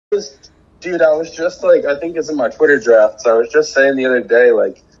Dude, I was just like, I think it's in my Twitter drafts. I was just saying the other day,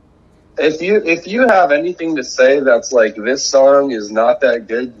 like, if you have anything to say that's like, this song is not that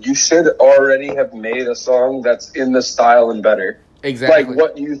good, you should already have made a song that's in the style and better. Exactly. Like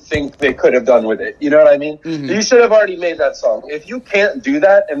what you think they could have done with it. You know what I mean? Mm-hmm. You should have already made that song. If you can't do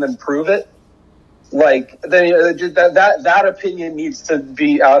that and then prove it, like, then that opinion needs to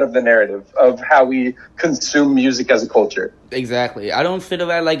be out of the narrative of how we consume music as a culture. Exactly. I don't fit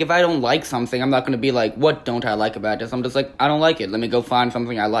around, like, if I don't like something, I'm not going to be like, what don't I like about this? I'm just like, I don't like it. Let me go find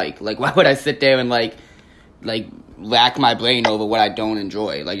something I like. Like, why would I sit there and, like, rack my brain over what I don't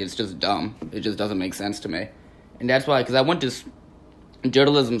enjoy? Like, it's just dumb. It just doesn't make sense to me. And that's why, because I went to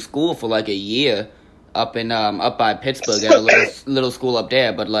journalism school for, like, a year up by Pittsburgh at a little school up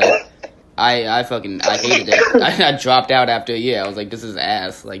there, but, like, I hated it. I dropped out after a year. I was like, this is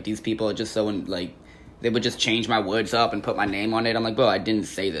ass. Like, these people are just so, like, they would just change my words up and put my name on it. I'm like, bro, I didn't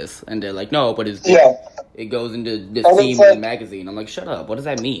say this. And they're like, no, but it goes into the theme of the magazine. I'm like, shut up. What does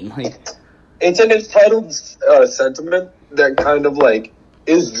that mean? Like, it's an entitled sentiment that kind of, like,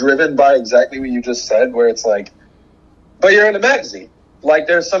 is driven by exactly what you just said, where it's like, but you're in a magazine. Like,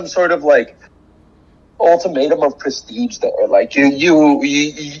 there's some sort of, like, ultimatum of prestige there. Like, you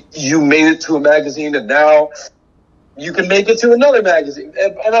made it to a magazine, and now you can make it to another magazine.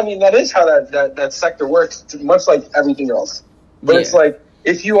 And I mean, that is how that sector works, much like everything else. But It's like,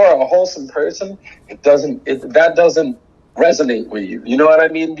 if you are a wholesome person, that doesn't resonate with you. You know what I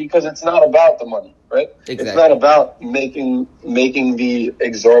mean? Because it's not about the money, right? Exactly. It's not about making the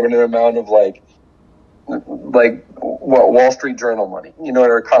exorbitant amount of, like what, Wall Street Journal money, you know,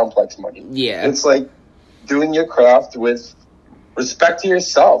 or complex money. Yeah. It's like doing your craft with respect to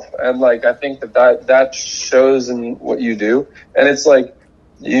yourself. And, like, I think that shows in what you do. And it's like,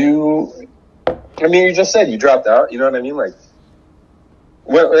 you just said you dropped out, you know what I mean? Like,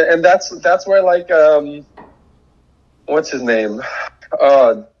 well, and that's where, like, what's his name?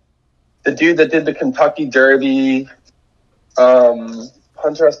 The dude that did the Kentucky Derby,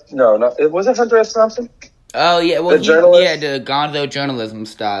 Hunter S. Was it Hunter S. Thompson? Oh, yeah. Well, the journalist? The Gonzo journalism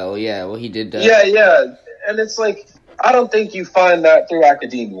style. Yeah, well, he did that. Yeah. And it's like, I don't think you find that through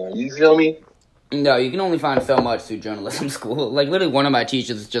academia. You feel me? No, you can only find so much through journalism school. Like, literally, one of my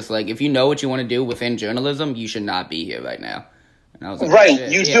teachers is just like, if you know what you want to do within journalism, you should not be here right now. And I was like,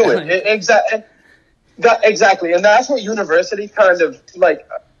 right, you do it. Exactly. And that's what university kind of, like,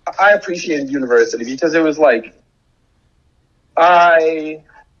 I appreciated university because it was like, I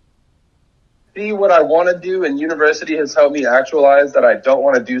see what I want to do, and university has helped me actualize that I don't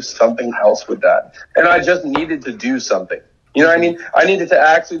want to do something else with that. And I just needed to do something. You know what I mean? I needed to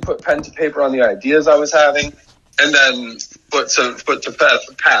actually put pen to paper on the ideas I was having, and then put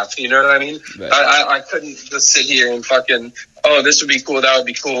to path. You know what I mean? Right. I couldn't just sit here and fucking, oh, this would be cool, that would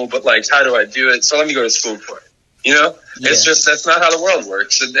be cool, but, like, how do I do it? So let me go to school for it. You know? Yeah. It's just, that's not how the world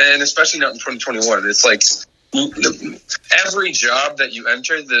works. And especially not in 2021. It's like, every job that you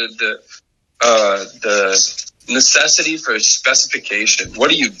enter, the necessity for specification. What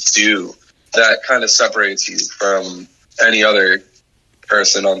do you do that kind of separates you from any other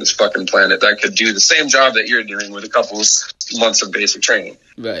person on this fucking planet that could do the same job that you're doing with a couple months of basic training?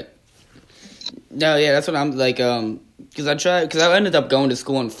 Right. No, yeah, that's what I'm like. Because I ended up going to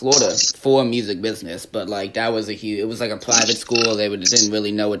school in Florida for music business, but, like, that was it was like a private school. They didn't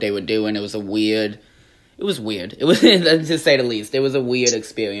really know what they were doing. It was weird. It was, to say the least. It was a weird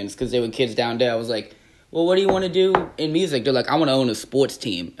experience because there were kids down there. I was like, well, what do you want to do in music? They're like, I want to own a sports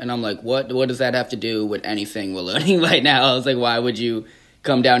team. And I'm like, what? What does that have to do with anything we're learning right now? I was like, why would you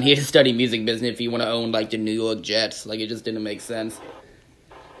come down here to study music business if you want to own, like, the New York Jets? Like, it just didn't make sense.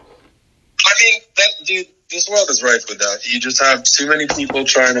 I mean, dude, this world is rife with that. You just have too many people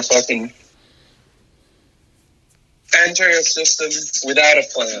trying to fucking enter a system without a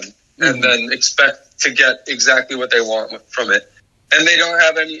plan. And then expect to get exactly what they want from it. And they don't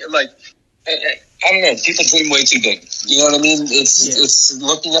have any, like, I don't know, people dream way too big. You know what I mean? It's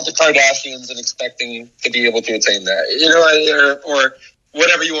looking at the Kardashians and expecting to be able to attain that. You know, or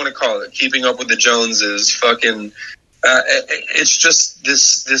whatever you want to call it. Keeping up with the Joneses, fucking, it's just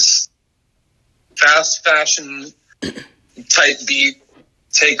this fast fashion type beat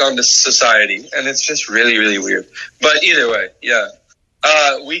take on the society. And it's just really, really weird. But either way, yeah.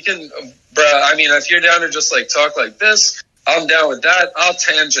 We can, bruh, I mean, if you're down to just, like, talk like this, I'm down with that. I'll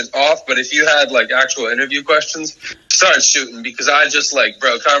tangent off, but if you had, like, actual interview questions, start shooting, because I just, like,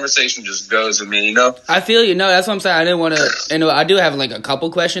 bro, conversation just goes with me, you know? I feel you. No, that's what I'm saying. I didn't want to, and I do have, like, a couple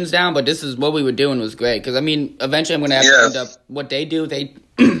questions down, but this is what we were doing was great, because, I mean, eventually I'm going to have to end up, what they do, they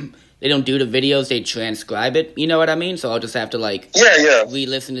they don't do the videos, they transcribe it. You know what I mean? So I'll just have to Yeah.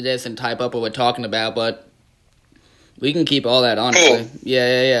 re-listen to this and type up what we're talking about. But we can keep all that honestly. Cool.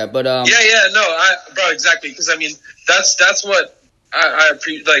 Yeah. But bro, exactly. Because I mean, that's what I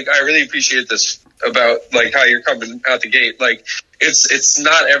really appreciate this about like how you're coming out the gate. Like it's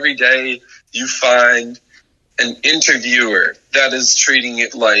not every day you find an interviewer that is treating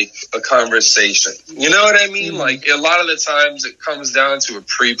it like a conversation. You know what I mean? Mm-hmm. Like a lot of the times it comes down to a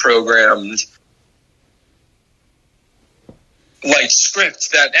pre-programmed like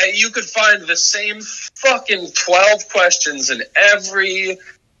script that you could find the same fucking 12 questions in every.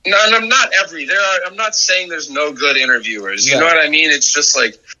 No, I'm not every. I'm not saying there's no good interviewers. You know what I mean? It's just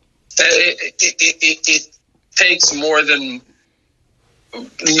like it takes more than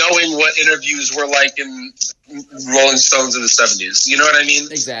knowing what interviews were like in Rolling Stones in the 70s. You know what I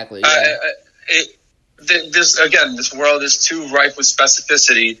mean? Exactly. Yeah. This world is too ripe with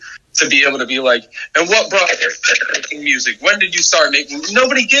specificity to be able to be like, and what brought you making music? When did you start making?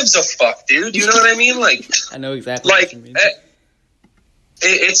 Nobody gives a fuck, dude. You know what I mean? Like, I know exactly. Like, what you mean.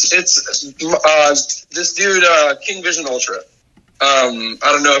 It's this dude, King Vision Ultra. I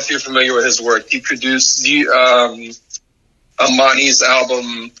don't know if you're familiar with his work. He produced the Amani's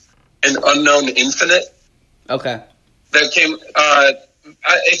album, An Unknown Infinite. Okay. That came.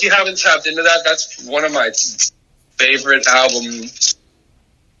 If you haven't tapped into that, that's one of my favorite albums.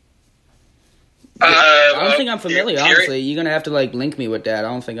 I don't think I'm familiar. Honestly, you're gonna have to like link me with that. I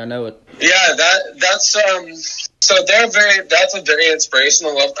don't think I know it. Yeah, that's So that's a very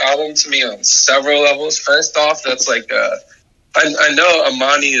inspirational album to me on several levels. First off, that's like I know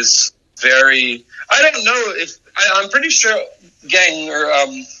Amani is very. I don't know if I'm pretty sure Gang or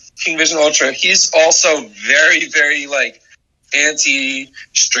King Vision Ultra. He's also very, very like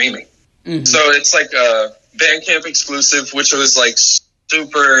anti-streaming. Mm-hmm. So it's like a Bandcamp exclusive, which was like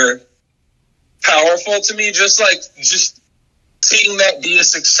super powerful to me. Just seeing that be a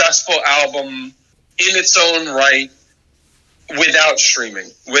successful album in its own right, without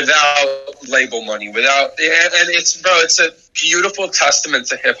streaming, without label money, and it's a beautiful testament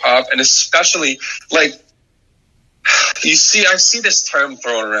to hip hop, and especially like I see this term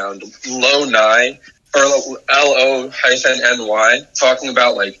thrown around, lo-ni or LO-NY, talking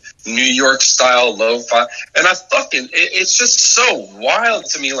about like New York style lo-fi, and it's just so wild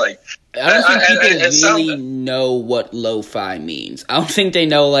to me. Like, I don't think people really know what lo-fi means. I don't think they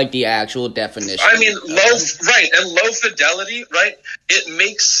know like the actual definition. I mean, low fidelity, right? It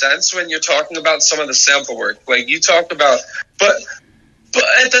makes sense when you're talking about some of the sample work, like you talked about, but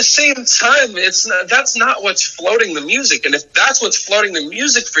at the same time, that's not what's floating the music. And if that's what's floating the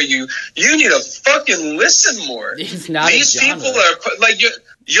music for you, you need to fucking listen more. It's not These people are like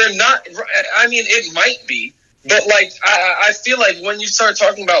you're not. I mean, it might be. But, like, I feel like when you start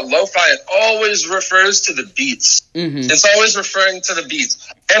talking about lo-fi, it always refers to the beats. Mm-hmm. It's always referring to the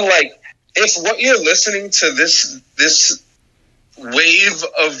beats. And, like, if what you're listening to this wave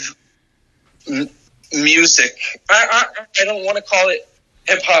of music, I don't want to call it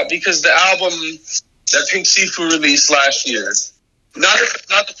hip-hop, because the album that Pink Sifu released last year, not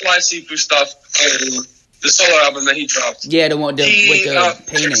the Fly Sifu stuff, the solo album that he dropped. Yeah, the one with the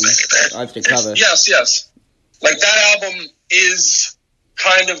painting of the cover. Yes. Like, that album is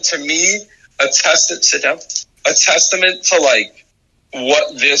kind of, to me, a testament to, like,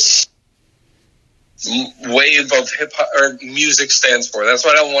 what this wave of hip-hop or music stands for. That's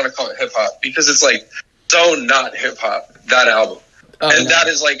why I don't want to call it hip-hop, because it's, like, so not hip-hop, that album. That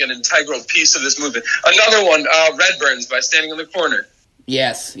is, like, an integral piece of this movement. Another one, Redburns by Standing in the Corner.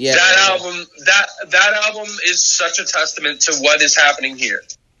 Yes. That album is such a testament to what is happening here.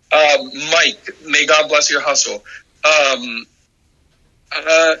 Mike, may God bless your hustle.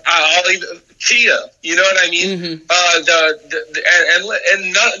 Kia, you know what I mean? Mm-hmm.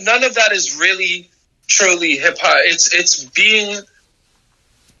 None of that is really truly hip hop. It's being,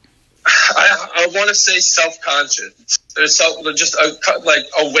 I want to say, self-conscious. There's like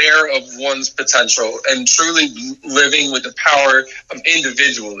aware of one's potential and truly living with the power of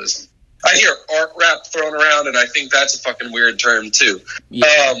individualism. I hear art rap thrown around, and I think that's a fucking weird term too.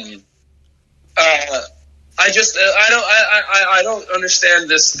 Yeah. I don't understand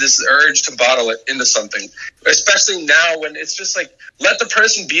this urge to bottle it into something, especially now when it's just like, let the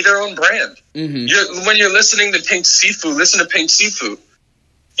person be their own brand. Mm-hmm. When you're listening to Pink Sifu, listen to Pink Sifu.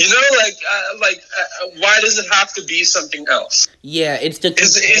 You know, why does it have to be something else? Yeah, it's the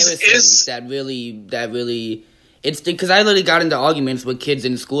comparisons that really. It's because I literally got into arguments with kids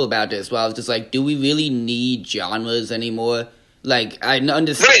in school about this, where I was just like, do we really need genres anymore? Like, I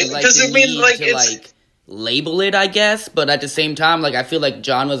understand, right, like, the need to, label it, I guess. But at the same time, like, I feel like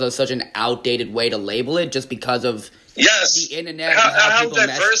genres are such an outdated way to label it just because of yes, the internet. How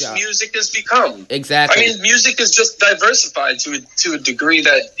diverse music has become. Exactly. I mean, music is just diversified to a degree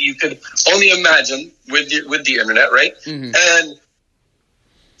that you could only imagine with the internet, right? Mm-hmm. And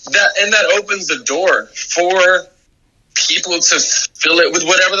that opens the door for people to fill it with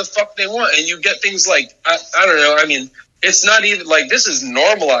whatever the fuck they want, and you get things like I don't know. I mean, it's not even like this is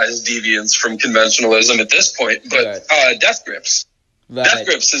normalized deviance from conventionalism at this point, but Death Grips. Right. Death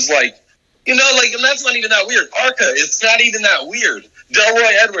Grips is like, you know, like, and that's not even that weird. Arca, it's not even that weird.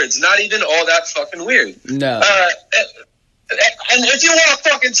 Delroy Edwards, not even all that fucking weird. No. And if you want to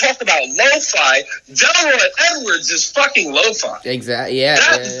fucking talk about lo-fi, Delroy Edwards is fucking lo-fi. Exactly. Yeah.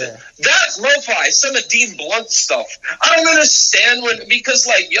 That's lo-fi. Some of Dean Blunt stuff. I don't understand because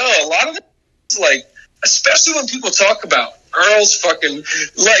like, a lot of it, like, especially when people talk about Earl's fucking,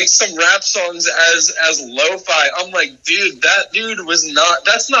 like, some rap songs as lo-fi. I'm like, dude, that dude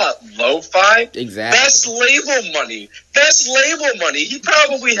that's not lo-fi. Exactly. That's label money. He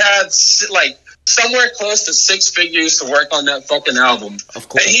probably had, like, somewhere close to 6 figures to work on that fucking album. Of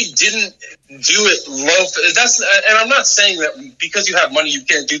course. And he didn't do it low. And I'm not saying that because you have money you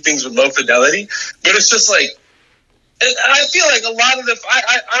can't do things with low fidelity, but it's just like, I feel like a lot of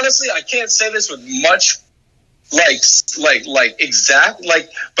I honestly, I can't say this with much like exact, like,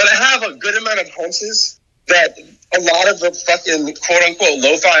 but I have a good amount of hunches that a lot of the fucking quote unquote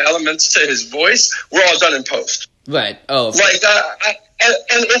lo-fi elements to his voice were all done in post. Right. Oh. Like,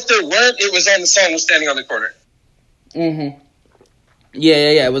 and if there weren't, it was on the song Standing on the Corner. Mm-hmm.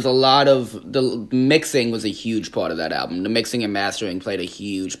 Yeah. It was a lot of the mixing was a huge part of that album. The mixing and mastering played a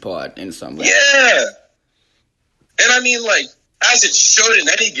huge part in some way. Yeah. And I mean, like, as it should in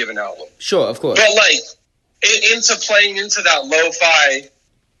any given album. Sure, of course. But, like, into playing into that lo-fi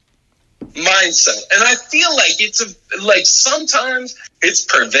mindset. And I feel like sometimes it's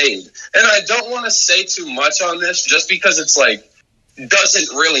pervade. And I don't want to say too much on this just because it's, like,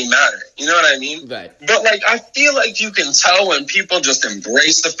 doesn't really matter. You know what I mean? Right. But, like, I feel like you can tell when people just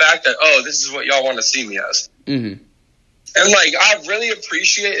embrace the fact that, oh, this is what y'all want to see me as. Mm-hmm. And, like, I really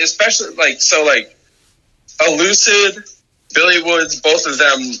appreciate, especially, like, so, like, Elucid, Billy Woods, both of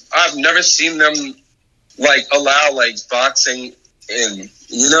them, I've never seen them, like, allow, like, boxing in.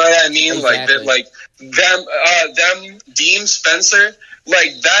 You know what I mean? Exactly. Like them, Deem Spencer,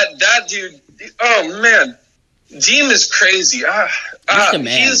 like, that dude, oh, man. Deem is crazy. He's the man.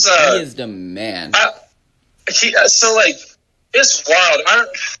 He is the man. So, like, it's wild.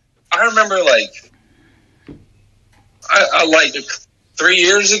 I remember, like, I like 3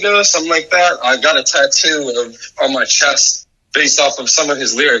 years ago, something like that, I got a tattoo on my chest based off of some of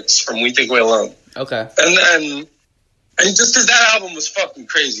his lyrics from We Think Way Alone. Okay. And just because that album was fucking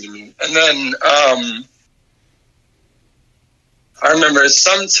crazy to me. And then I remember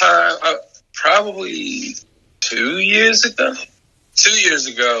sometime, probably 2 years ago.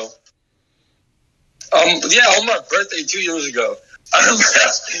 On my birthday 2 years ago. I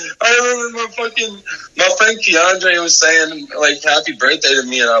remember my friend Keandre was saying, like, happy birthday to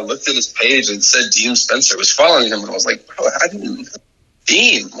me, and I looked at his page and said Deem Spencer was following him, and I was like, bro, how do you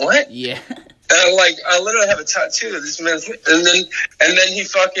Deem? What? Yeah. And, like, I literally have a tattoo of this man's, and then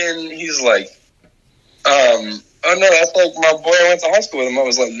he's like, oh no, that's like my boy I went to high school with him. I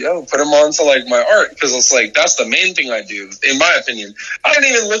was like, yo, put him on to, like, my art, because it's like, that's the main thing I do, in my opinion. I don't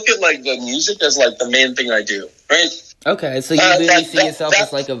even look at, like, the music as, like, the main thing I do, right? Okay, so you really see yourself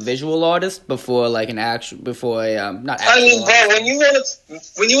as, like, a visual artist before, like, not actual. I mean, bro,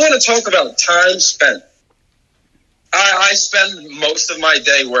 when you want to talk about time spent, I spend most of my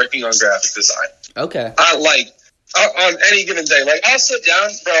day working on graphic design. Okay. On any given day, like, I'll sit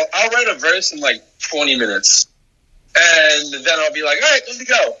down, bro, I'll write a verse in, like, 20 minutes, and then I'll be like, all right, good to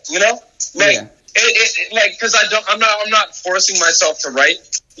go, you know? Like, yeah. Like, because I'm not forcing myself to write,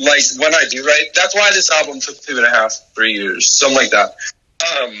 like, when I do write. That's why this album took 2.5, 3 years, something like that.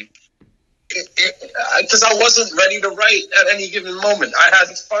 Because I wasn't ready to write at any given moment. I had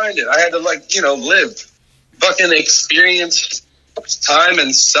to find it. I had to, like, you know, live, fucking experience time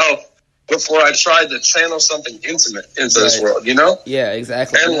and self before I tried to channel something intimate into this world, you know? Yeah,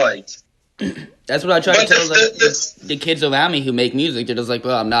 exactly. And, like, that's what I try to tell the kids around me who make music. They're just like,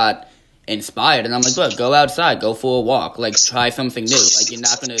 well, I'm not inspired. And I'm like, look, go outside, go for a walk, like, try something new. Like, you're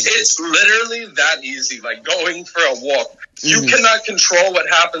not going to... It's literally that easy, like, going for a walk. You cannot control what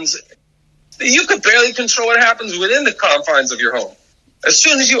happens. You could barely control what happens within the confines of your home. As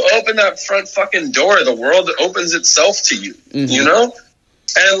soon as you open that front fucking door, the world opens itself to you, you know?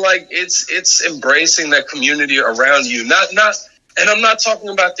 And, like, it's embracing that community around you. Not, and I'm not talking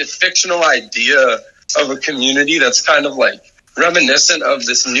about the fictional idea of a community that's kind of like reminiscent of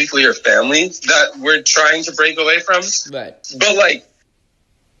this nuclear family that we're trying to break away from. Right. But like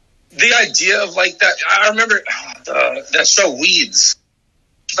the idea of like that, I remember that show Weeds.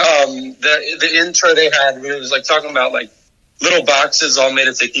 The intro they had, it was like talking about like little boxes all made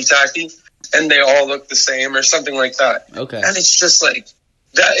of ticky tacky, and they all look the same or something like that. Okay. And it's just like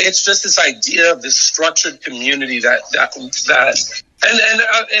that. It's just this idea of this structured community that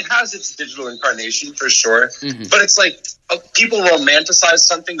it has its digital incarnation for sure. Mm-hmm. But it's like people romanticize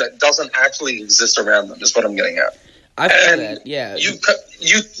something that doesn't actually exist around them. Is what I'm getting at. I feel that. Yeah. You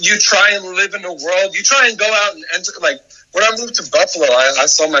try and live in a world. You try and go out and enter like. When I moved to Buffalo, I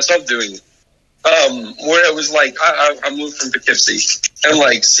saw myself doing it. Where it was like I moved from Poughkeepsie, and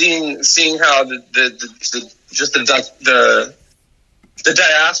like seeing how the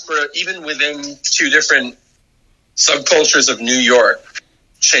diaspora, even within two different subcultures of New York,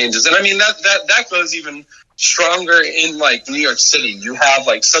 changes. And I mean that goes even stronger in like New York City. You have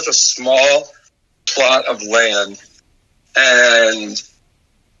like such a small plot of land, and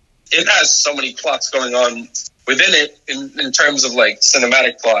it has so many plots going on within it in terms of like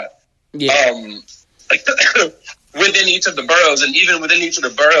cinematic plot. Yeah. Like within each of the boroughs, and even within each of the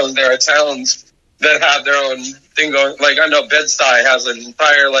boroughs, there are towns that have their own thing going. Like I know Bed-Stuy has an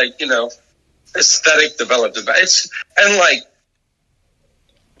entire like, you know, aesthetic developed about it. And like,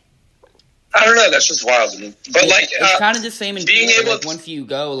 I don't know, that's just wild to me. But like, it's kind of the same in being able like, once you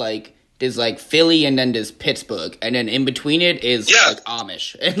go like, there's like Philly and then there's Pittsburgh, and then in between it is like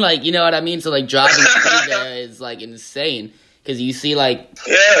Amish, and like, you know what I mean. So like driving through there is like insane because you see like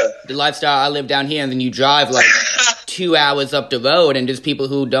the lifestyle I live down here, and then you drive like 2 hours up the road, and there's people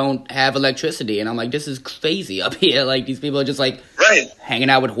who don't have electricity, and I'm like, this is crazy up here. Like these people are just like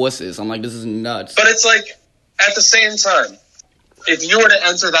hanging out with horses. I'm like, this is nuts. But it's like at the same time, if you were to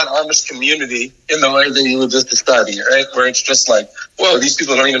enter that Amish community in the way that you were just describing it, right, where it's just like, whoa, these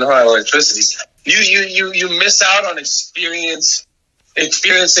people don't even know how electricity. You miss out on experiencing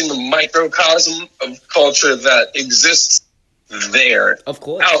the microcosm of culture that exists there. Of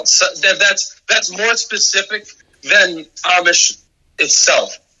course, that's more specific than Amish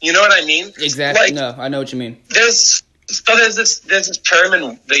itself. You know what I mean? Exactly. Like, no, I know what you mean. There's this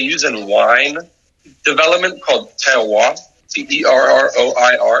term they use in wine development called terroir.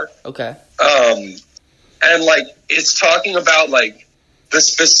 Terroir. Okay. And like it's talking about like the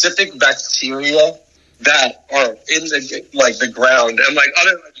specific bacteria that are in the ground, and like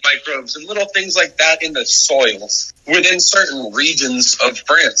other microbes and little things like that in the soil within certain regions of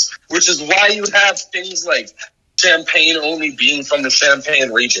France, which is why you have things like Champagne only being from the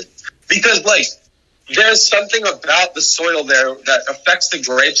Champagne region, because like there's something about the soil there that affects the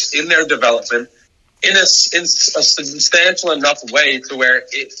grapes in their development in a substantial enough way to where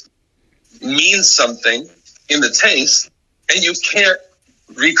it means something in the taste, and you can't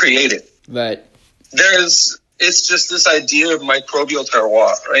recreate it. Right. It's just this idea of microbial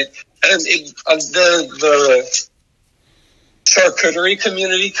terroir, right? And the charcuterie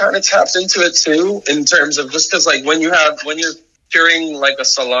community kind of taps into it too, in terms of just because like when you're curing like a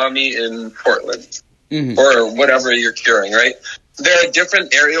salami in Portland or whatever you're curing, right? There are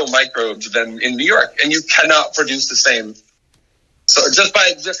different aerial microbes than in New York, and you cannot produce the same. So and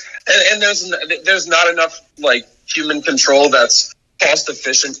there's not enough like human control that's cost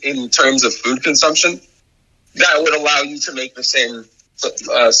efficient in terms of food consumption that would allow you to make the same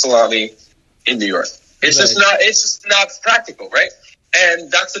salami in New York. It's just not practical, right?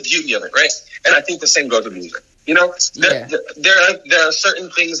 And that's the beauty of it, right? And I think the same goes with music. You know, there are certain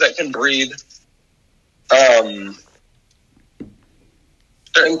things that can breed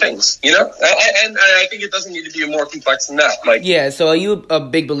certain things, you know, and I think it doesn't need to be more complex than that. Like, yeah. So, are you a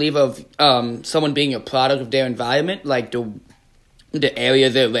big believer of someone being a product of their environment, like the area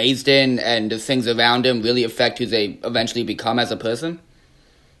they're raised in and the things around them really affect who they eventually become as a person?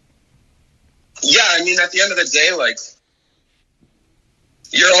 Yeah, I mean, at the end of the day, like,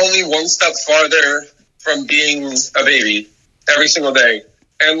 you're only one step farther from being a baby every single day,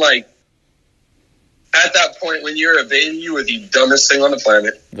 and like. At that point, when you're a baby, you were the dumbest thing on the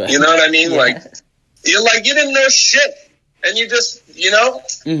planet. Right. You know what I mean? Yeah. Like, you didn't know shit. And you just, you know,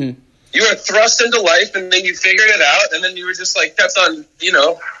 you were thrust into life, and then you figured it out, and then you were just, like, kept on, you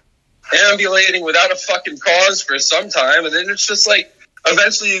know, ambulating without a fucking cause for some time. And then it's just, like,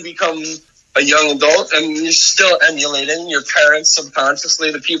 eventually you become a young adult, and you're still emulating your parents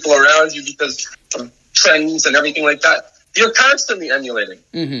subconsciously, the people around you, because of trends and everything like that. You're constantly emulating,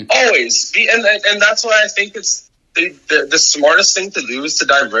 always, and that's why I think it's the smartest thing to do is to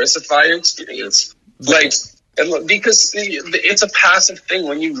diversify your experience. Like Because it's a passive thing.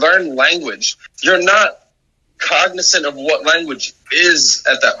 When you learn language, you're not cognizant of what language is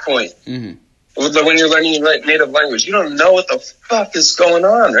at that point. Mm-hmm. When you're learning your native language, you don't know what the fuck is going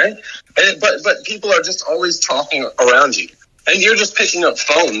on, right? But people are just always talking around you. And you're just picking up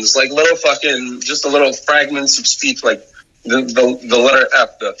phones, like little just a little fragments of speech, like the letter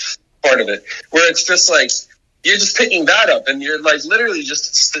F, the part of it, where it's just like, you're just picking that up and you're like literally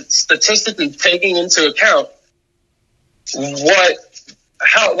just statistically taking into account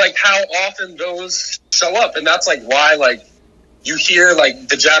how often those show up. And that's like why, like, you hear like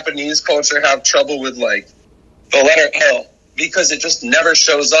the Japanese culture have trouble with like the letter L, because it just never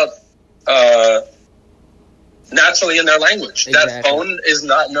shows up naturally in their language. Exactly. That phone is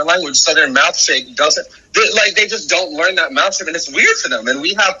not in their language, so their mouth shape doesn't. They just don't learn that mouth shape, and it's weird for them. And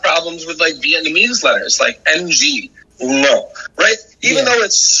we have problems with like Vietnamese letters, like NG, no, right? Even though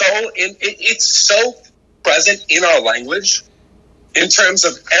it's so present in our language in terms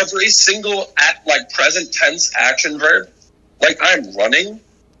of every single present tense action verb, like I'm running,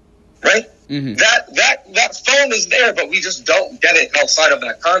 right? Mm-hmm. That phone is there, but we just don't get it outside of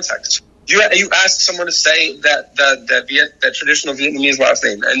that context. You ask someone to say that traditional Vietnamese last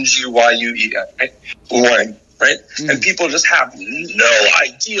name, Nguyuen, right? Nguyen, right? Mm. And people just have no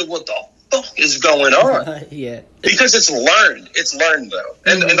idea what the fuck is going on. Yeah. Because it's learned. It's learned though.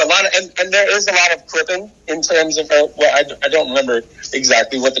 And a lot of and there is a lot of clipping in terms of I don't remember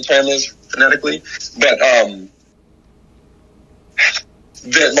exactly what the term is phonetically, but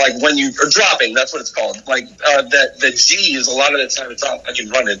like when you are dropping, that's what it's called. Like the G is a lot of the time it's not like in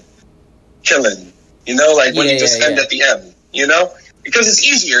running. Killing, you know, like when you just end at the M, you know, because it's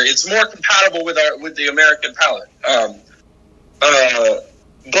easier, it's more compatible with the American palate.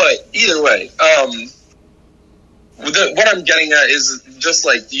 But either way, what I'm getting at is just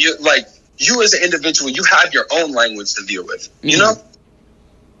like you as an individual, you have your own language to deal with, you know,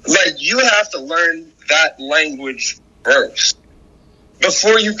 like you have to learn that language first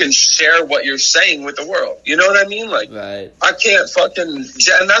before you can share what you're saying with the world. You know what I mean? Like, right. I can't and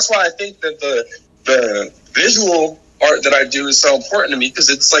that's why I think that the visual art that I do is so important to me,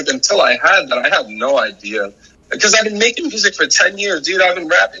 because it's like, until I had that, I have no idea. Because I've been making music for 10 years, dude. I've been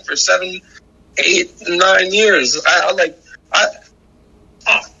rapping for 7, 8, 9 years. I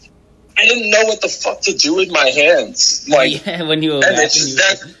didn't know what the fuck to do with my hands. Like, yeah, when you were rapping,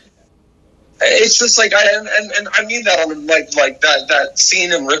 it's just like I mean that on like that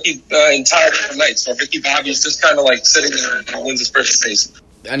scene in Ricky in Tired Nights, where Ricky Bobby's just kind of like sitting there and wins his first face.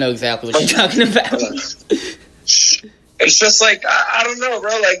 I know exactly what you're talking about. It's just like I don't know,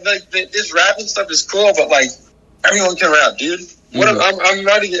 bro. Like this rapping stuff is cool, but like everyone can rap, dude. What I'm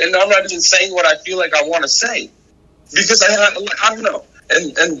not even saying what I feel like I want to say, because I don't know.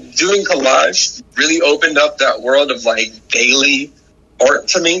 And doing collage really opened up that world of like daily art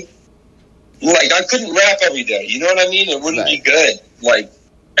to me. Like, I couldn't rap every day, you know what I mean? It wouldn't be good. Like,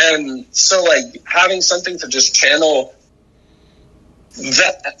 and so, like, having something to just channel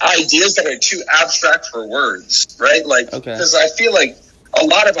ideas that are too abstract for words, right? Like, because I feel like a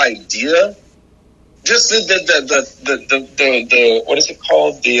lot of idea, just the what is it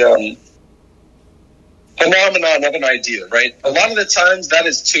called? The phenomenon of an idea, right? A lot of the times that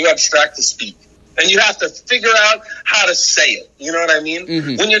is too abstract to speak. And you have to figure out how to say it. You know what I mean?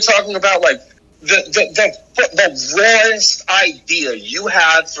 Mm-hmm. When you're talking about like the rawest idea you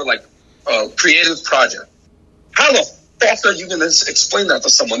had for like a creative project, how the fuck are you going to explain that to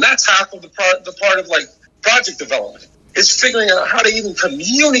someone? That's half of the part of like project development. Is figuring out how to even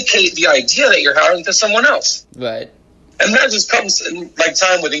communicate the idea that you're having to someone else. Right. And that just comes in like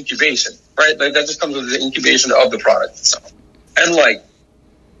time with incubation, right? Like that just comes with the incubation of the product itself. And like,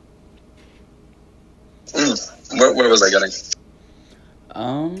 where was I getting?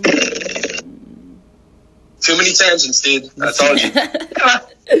 Too many tangents, dude. I told you.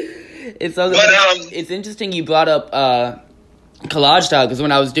 It's interesting you brought up collage style, because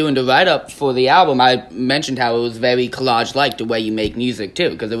when I was doing the write-up for the album, I mentioned how it was very collage-like, the way you make music,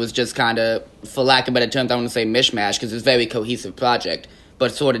 too, because it was just kind of, for lack of better terms, I want to say mishmash, because it's a very cohesive project,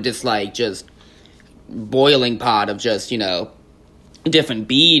 but sort of just boiling pot of just, you know, different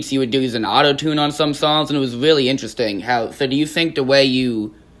beats. You would use an auto-tune on some songs, and it was really interesting. So do you think the way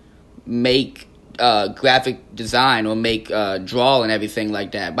you make graphic design or make draw and everything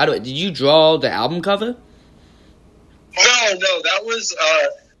like that, by the way, did you draw the album cover? No, that was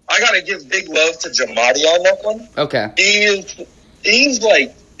I gotta give big love to Jamadi on that one. Okay. He's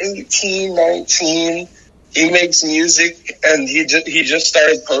like 18, 19. He makes music, and he just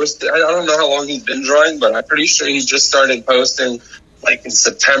started posting. I don't know how long he's been drawing, but I'm pretty sure he just started posting like in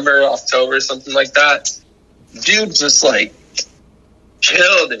September, October, something like that. dude just like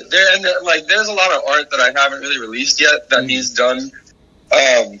killed it. There's a lot of art that I haven't really released yet that he's done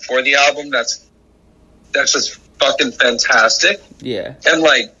for the album. That's just fucking fantastic. Yeah. And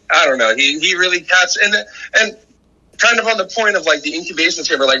like, I don't know, he really catch and kind of on the point of like the incubation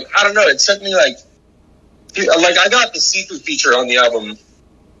chamber, like, I don't know, it took me like I got the See-Through feature on the album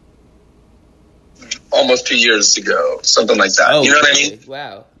almost 2 years ago, something like that. Oh, you know what I really? mean?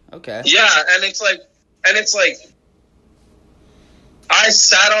 Wow. Okay. Yeah, and it's like I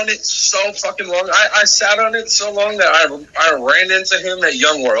sat on it so fucking long. I sat on it so long that I ran into him at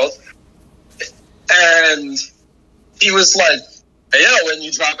Young World, and he was like, "Hey, yo, when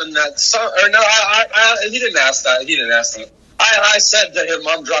you dropping that song?" Or no, he didn't ask that. He didn't ask that. I said to him,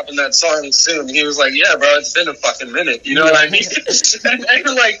 "I'm dropping that song soon." He was like, "Yeah, bro, it's been a fucking minute." You know what I mean?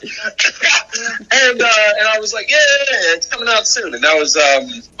 and like, and I was like, "Yeah, it's coming out soon." And that was a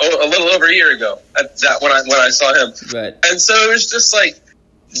little over a year ago. At that when I saw him. Right. And so it was just like,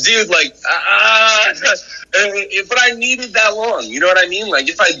 dude, like, but I needed that long. You know what I mean? Like,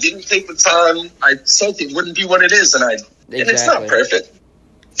 if I didn't take the time, I think it wouldn't be what it is, and it's not perfect.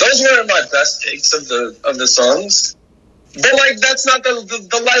 Those weren't my best takes of the songs. But, like, that's not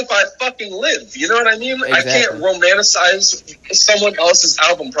the life I fucking live. You know what I mean? Exactly. I can't romanticize someone else's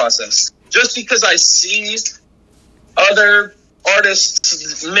album process. Just because I see other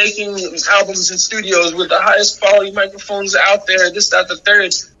artists making albums in studios with the highest quality microphones out there, this, that, the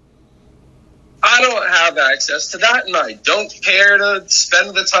third, I don't have access to that, and I don't care to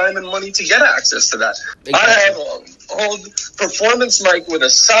spend the time and money to get access to that. Exactly. I have an old performance mic with a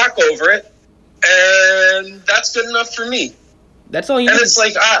sock over it, and that's good enough for me. That's all you need. And it's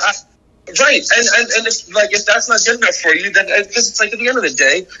like, right. And if that's not good enough for you, then, because it's like at the end of the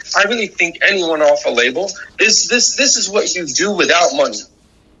day, I really think anyone off a label this is what you do without money.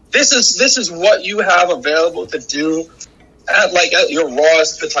 This is what you have available to do at your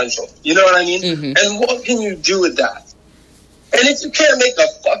rawest potential. You know what I mean? Mm-hmm. And what can you do with that? And if you can't make a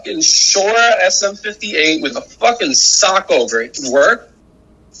fucking Shure SM58 with a fucking sock over it work,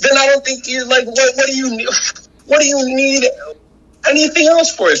 then I don't think you like. What do you need? What do you need anything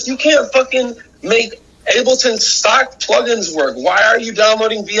else for? If you can't fucking make Ableton stock plugins work, why are you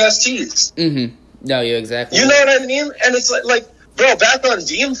downloading VSTs? Mm-hmm. No, you're exactly. You know what I mean? And it's like, bro, back on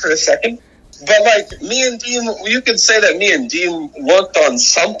Deem for a second. But like me and Deem, you could say that me and Deem worked on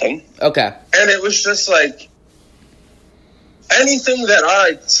something. Okay. And it was just like anything that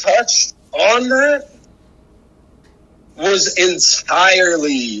I touched on that was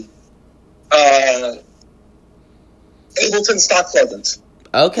entirely Ableton stock plugins.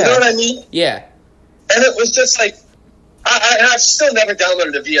 Okay. You know what I mean? Yeah. And it was just like, I've still never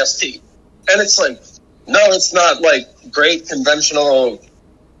downloaded a VST. And it's like, no, it's not like great conventional,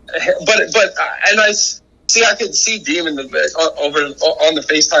 and I could see Demon over on the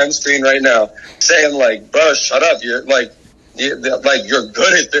FaceTime screen right now saying like, bro, shut up. You're you're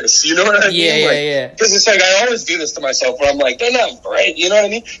good at this. You know what I mean? Yeah. Because it's like, I always do this to myself where I'm like, they're not great. You know what I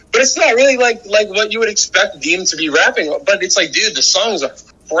mean? But it's not really like what you would expect Dean to be rapping. But it's like, dude, the songs are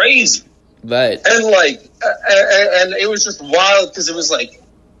crazy. Right. And like, and it was just wild because it was like,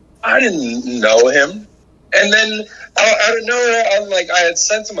 I didn't know him. And then out of nowhere, I had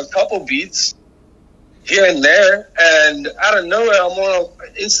sent him a couple beats here and there. And out of nowhere, I'm on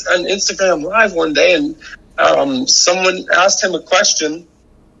Instagram Live one day, and someone asked him a question,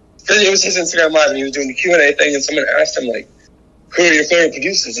 because it was his Instagram Live, and he was doing the Q&A thing, and someone asked him, like, who are your favorite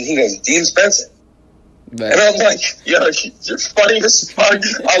producers? And he goes, Dean Spencer. Right. And I'm like, yo, you're funny as fuck.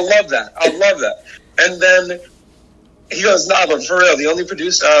 I love that. And then he goes, nah, but for real, the only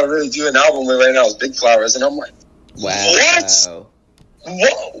producer I really do an album with right now is Big Flowers. And I'm like, wow.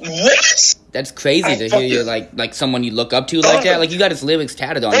 What? That's crazy to hear you like someone you look up to like that. Like, you got his lyrics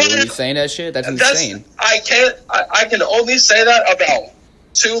tatted on you when you're saying that shit. That's insane. I can only say that about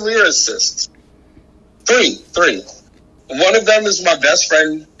 2 lyricists. Three. One of them is my best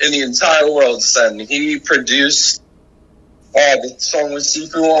friend in the entire world, Sen. He produced the song with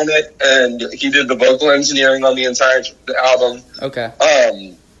See-Through on it, and he did the vocal engineering on the entire album. Okay.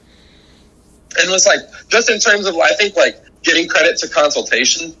 And it was like, just in terms of, I think, like, getting credit to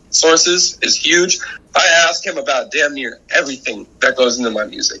consultation sources is huge. I ask him about damn near everything that goes into my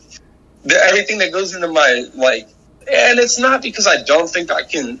music. Everything that goes into my, like, and it's not because I don't think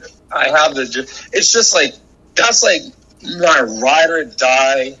it's just like, that's like my ride or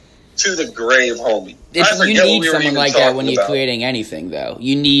die to the grave, homie. You need someone like that when you're creating anything, though.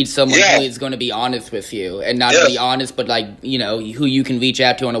 You need someone who is going to be honest with you, and not to be honest, but like, you know, who you can reach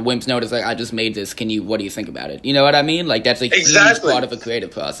out to on a whim's notice. Like, I just made this. What do you think about it? You know what I mean? Like, that's a huge part of a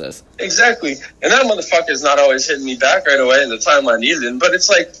creative process. Exactly. And that motherfucker's not always hitting me back right away in the time I needed him, but it's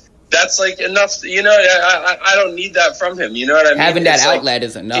like, that's like enough. You know, I don't need that from him. You know what I mean? Having that outlet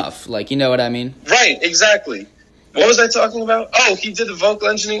is enough. Like, you know what I mean? Right. Exactly. What was I talking about? Oh, he did the vocal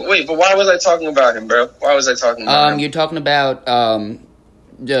engineering. Wait, but why was I talking about him, bro? Why was I talking about him? You're talking about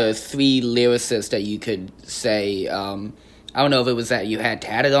the 3 lyricists that you could say. I don't know if it was that you had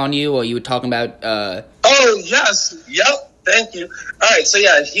tatted on you, or you were talking about. Oh yes, yep. Thank you. All right, so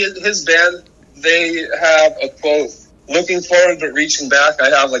yeah, his band, they have a quote: "Looking forward but reaching back." I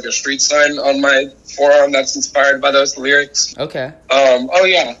have like a street sign on my forearm that's inspired by those lyrics. Okay. Oh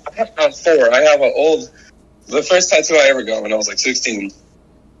yeah, I have 4. I have the first tattoo I ever got when I was like 16. It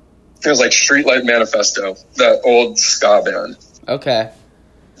was like Streetlight Manifesto, that old ska band. Okay.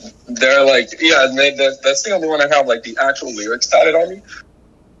 They're like, yeah, that's the only one I have like the actual lyrics tatted on me.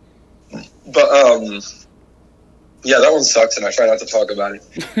 But yeah, that one sucks, and I try not to talk about it.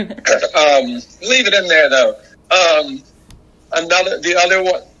 Leave it in there though. The other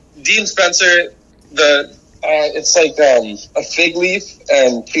one, Dean Spencer, it's like a fig leaf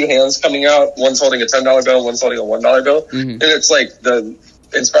and 2 hands coming out. One's holding a $10 bill, one's holding a $1 bill. Mm-hmm. And it's like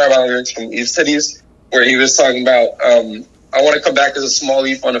inspired by lyrics from Eve Cities, where he was talking about, I want to come back as a small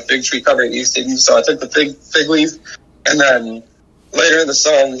leaf on a fig tree covering Eve Cities. So I took the fig leaf, and then later in the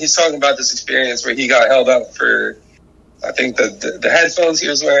song, he's talking about this experience where he got held up for, I think, the headphones he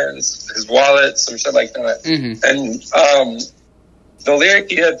was wearing, his wallet, some shit like that. Mm-hmm. And the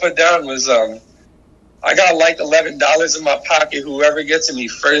lyric he had put down was, I got like $11 in my pocket. Whoever gets to me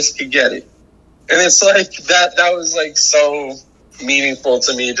first could get it. And it's like that was like so meaningful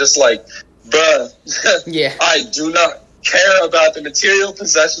to me. Just like, bruh, yeah. I do not care about the material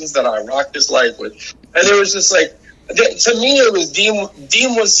possessions that I rock this life with. And it was just like, to me, it was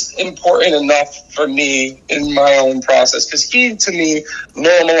Dean was important enough for me in my own process, because he, to me,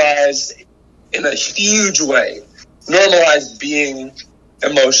 normalized in a huge way, normalized being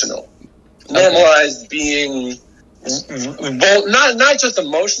emotional. Normalized being not just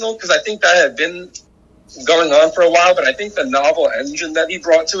emotional, because I think that had been going on for a while, but I think the novel engine that he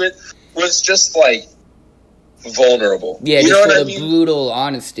brought to it was just like vulnerable. Yeah, you know what I mean? Brutal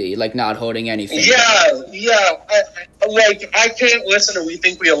honesty, like not holding anything. Yeah. I can't listen to "We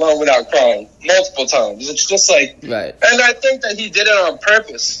Think We Alone" without crying multiple times. It's just like, right. And I think that he did it on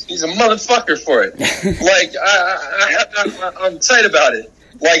purpose. He's a motherfucker for it. Like I'm tight about it.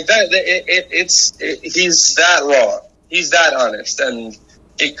 Like that, he's that raw. He's that honest, and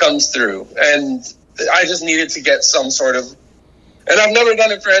it comes through. And I just needed to get some sort of, and I've never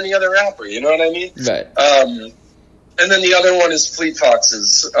done it for any other rapper. You know what I mean? Right. And then the other one is Fleet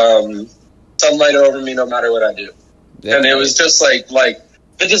Foxes. "Sunlight Over Me, No Matter What I Do." Yeah, and it was just like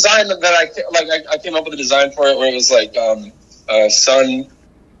the design that I came up with a design for it where it was like sun,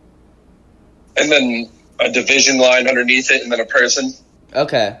 and then a division line underneath it, and then a person.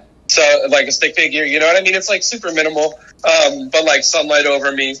 Okay. So, like a stick figure, you know what I mean? It's like super minimal, but like "Sunlight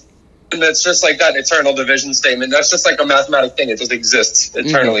Over Me." And it's just like that eternal division statement. That's just like a mathematic thing. It just exists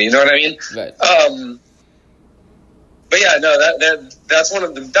eternally. Mm-hmm. You know what I mean? Right. But yeah, no, that's that's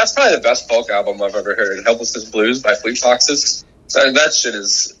probably the best folk album I've ever heard. "Helplessness Blues" by Fleet Foxes. That shit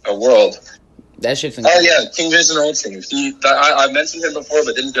is a world. That shit's incredible. Oh yeah, King Vision Olsen. I mentioned him before,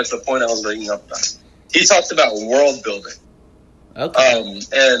 but didn't get to the point I was bringing up about. He talked about world building. Okay.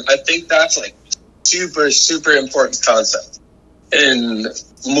 And I think that's like super, super important concept in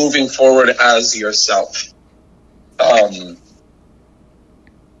moving forward as yourself. As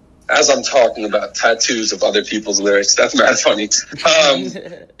I'm talking about tattoos of other people's lyrics, that's mad funny.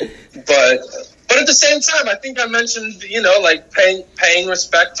 But at the same time, I think I mentioned, like paying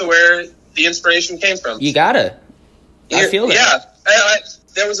respect to where the inspiration came from. You gotta. I feel that. Yeah.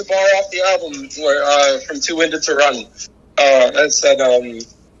 There was a bar off the album where from "Too Winded to Run." That said,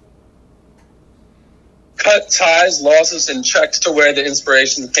 cut ties, losses, and checks to where the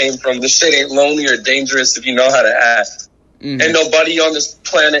inspiration came from. The shit ain't lonely or dangerous if you know how to act. Mm-hmm. Ain't nobody on this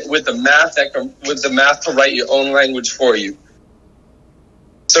planet with the math to write your own language for you.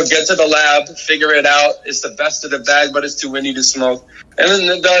 So get to the lab, figure it out. It's the best of the bag, but it's too windy to smoke. And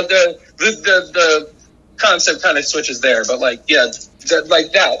then the concept kind of switches there, but like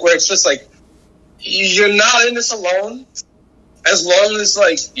that, where it's just like you're not in this alone. As long as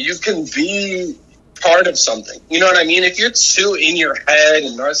like you can be part of something, you know what I mean? If you're too in your head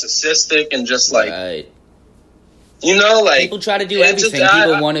and narcissistic and just like, right. You know, like people try to do everything.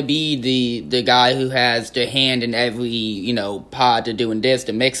 People want to be the guy who has the hand in every, you know, pod to doing this,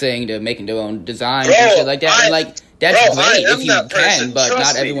 to mixing, to making their own designs and shit like that. And like that's great if you can, but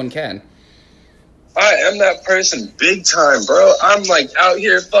not everyone can. I am that person big time, bro. I'm like out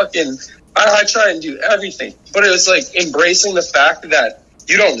here fucking. I try and do everything, but it was like embracing the fact that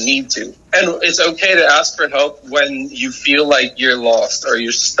you don't need to, and it's okay to ask for help when you feel like you're lost or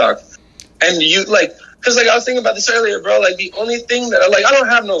you're stuck, and you like. Because, like, I was thinking about this earlier, bro. Like, the only thing that, like, I don't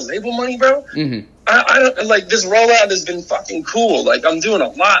have no label money, bro. Mm-hmm. I don't, like, this rollout has been fucking cool. Like, I'm doing a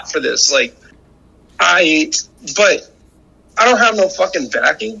lot for this. Like, but I don't have no fucking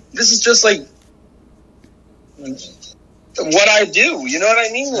backing. This is just, like, what I do. You know what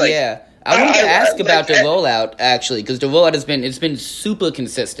I mean? Like, yeah. I wanted to ask about the rollout, actually, because the rollout it's been super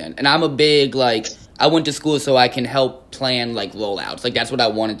consistent. And I'm a big, like, I went to school so I can help plan, like, rollouts. Like, that's what I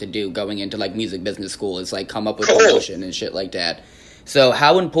wanted to do going into, like, music business school, is, like, come up with promotion and shit like that. So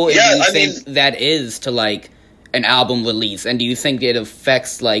how important do you think that is to, like, an album release? And do you think it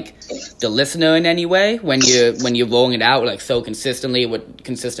affects, like, the listener in any way when you're rolling it out, like, so consistently with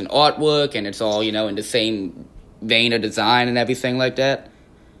consistent artwork and it's all, you know, in the same vein of design and everything like that?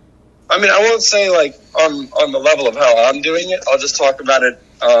 I mean, I won't say, like, on the level of how I'm doing it. I'll just talk about it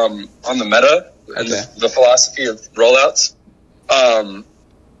on the meta and the philosophy of rollouts.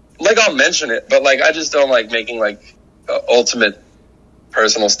 Like, I'll mention it, but, like, I just don't like making, like, ultimate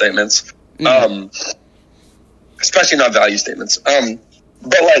personal statements. Mm-hmm. Especially not value statements.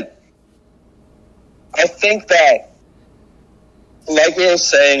 But, like, I think that, like we were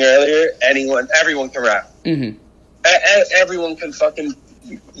saying earlier, everyone can rap. Mm-hmm. Everyone can fucking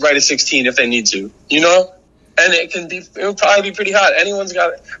write a 16 if they need to, you know? And it would probably be pretty hot. Anyone's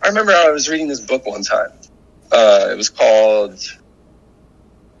got it. I remember I was reading this book one time. It was called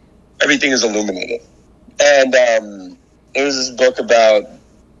Everything is Illuminated. And it was this book about,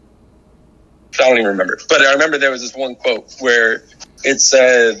 I don't even remember. But I remember there was this one quote where it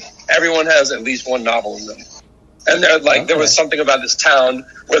said, everyone has at least one novel in them. And there was something about this town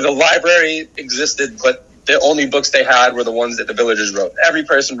where the library existed, but the only books they had were the ones that the villagers wrote. Every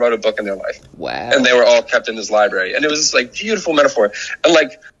person wrote a book in their life. Wow. And they were all kept in this library. And it was this, like, beautiful metaphor. And,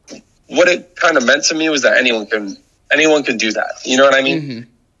 like, what it kind of meant to me was that anyone can do that. You know what I mean? Mm-hmm.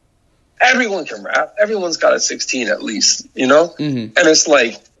 Everyone can rap. Everyone's got a 16 at least, you know? Mm-hmm. And it's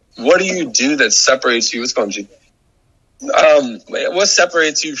like, what do you do that separates you? What's going on, G? What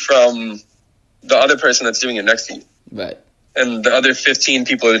separates you from the other person that's doing it next to you? Right. And the other 15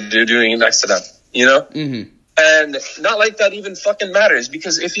 people that are doing it next to them. You know? Mm-hmm. And not like that even fucking matters,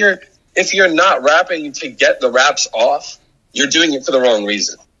 because if you're not rapping to get the raps off, you're doing it for the wrong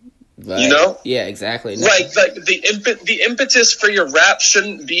reason. Right. You know? Yeah, exactly. No. Like the impetus for your rap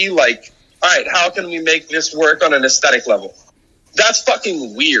shouldn't be like, all right, how can we make this work on an aesthetic level? That's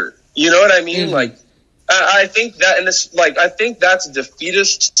fucking weird. You know what I mean? Mm-hmm. Like, I think that, and it's like, I think that's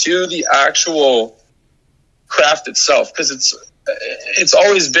defeatist to the actual craft itself, because it's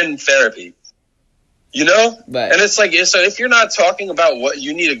always been therapy. You know? Right. And it's like, so if you're not talking about what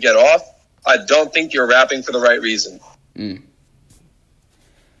you need to get off, I don't think you're rapping for the right reason. Mm.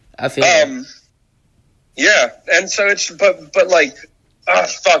 I feel yeah. And so it's, but like,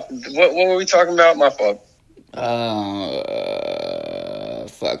 fuck, what were we talking about? My fault.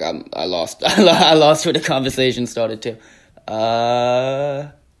 Fuck, I lost where the conversation started too.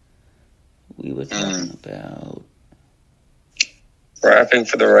 We were talking about rapping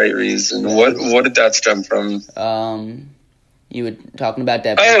for the right reason. What did that stem from? You were talking about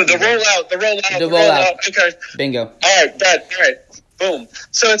that. Oh, the rollout. Okay. Bingo. All right. Boom.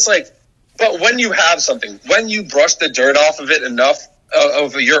 So it's like, but when you have something, when you brush the dirt off of it enough,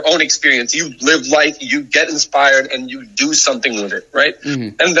 of your own experience, you live life, you get inspired, and you do something with it, right?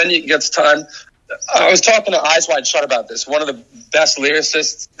 Mm-hmm. And then it gets time. I was talking to Eyes Wide Shut about this. One of the best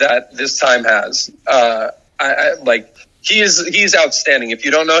lyricists that this time has. I like. He's outstanding. If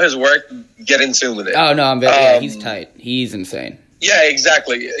you don't know his work, get in tune with it. Oh no, he's tight. He's insane. Yeah,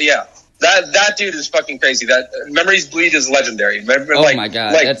 exactly. Yeah, that dude is fucking crazy. That Memories Bleed is legendary. Remember, my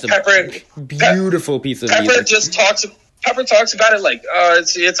god, like that's Pepper, a beautiful piece of music. Pepper talks about it like,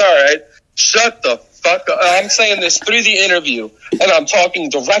 it's all right. Shut the fuck up. I'm saying this through the interview, and I'm talking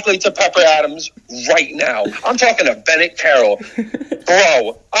directly to Pepper Adams right now. I'm talking to Bennett Carroll,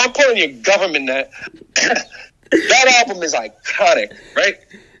 bro. I'm putting your government net. That album is iconic, right?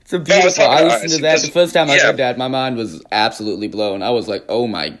 It's a beautiful. I listened to that the first time I heard that. My mind was absolutely blown. I was like, "Oh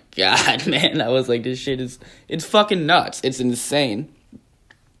my god, man!" I was like, "This shit it's fucking nuts. It's insane."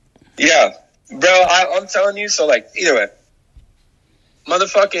 Yeah, bro. I'm telling you. So, like, either way,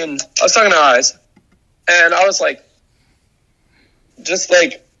 motherfucking. I was talking to Eyes, and I was like, just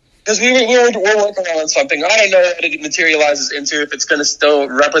like, because we're working on something. I don't know what it materializes into, if it's going to still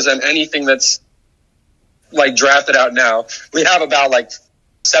represent anything that's like drafted out now. We have about like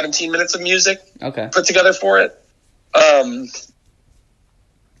 17 minutes of music put together for it. But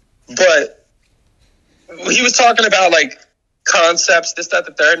he was talking about like concepts, this, that,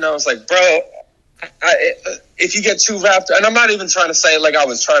 the third, and I was like, bro, if you get too wrapped, and I'm not even trying to say like I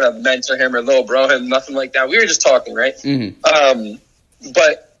was trying to mentor him or little bro him, nothing like that. We were just talking, right?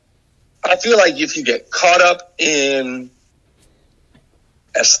 But I feel like if you get caught up in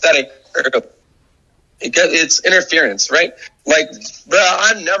aesthetic, it's interference, right? Like, bro,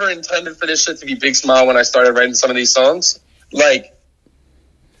 I never intended for this shit to be Big Smile when I started writing some of these songs. Like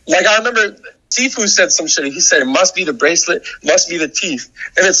I remember Tfue said some shit. He said, it must be the bracelet, must be the teeth.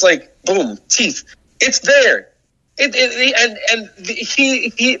 And it's like, boom, teeth. It's there.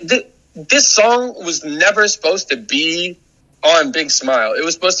 This song was never supposed to be on Big Smile. It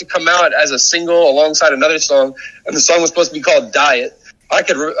was supposed to come out as a single alongside another song, and the song was supposed to be called Diet. I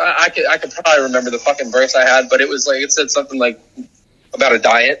could probably remember the fucking verse I had, but it was like, it said something like about a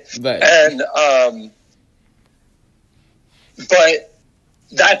diet. Right. And but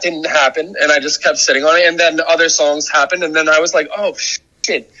that didn't happen, and I just kept sitting on it, and then other songs happened, and then I was like, oh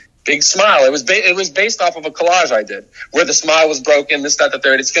shit, Big Smile. It was based off of a collage I did where the smile was broken, this, that, the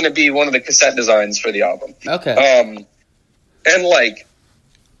third. It's going to be one of the cassette designs for the album. Okay. And like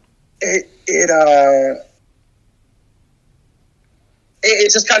it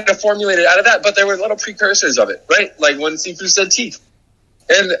just kind of formulated out of that, but there were little precursors of it, right? Like when Tfue said teeth,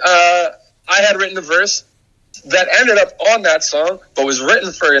 and I had written a verse that ended up on that song, but was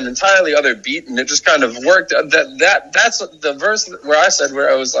written for an entirely other beat, and it just kind of worked. That's the verse where I said,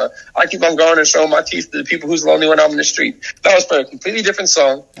 where I was, I keep on going and showing my teeth to the people who's lonely when I'm in the street. That was for a completely different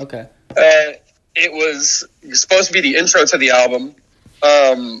song. Okay. It was supposed to be the intro to the album,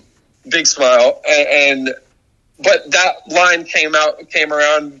 Big Smile, but that line came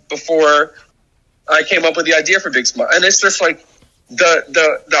around before I came up with the idea for Big Smile, and it's just like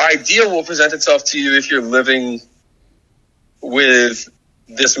the idea will present itself to you if you're living with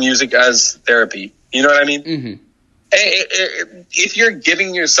this music as therapy. You know what I mean? Mm-hmm. If you're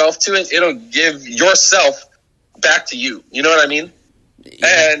giving yourself to it, it'll give yourself back to you. You know what I mean?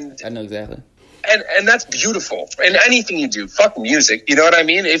 Yeah, and I know exactly. And that's beautiful. And anything you do, fuck music. You know what I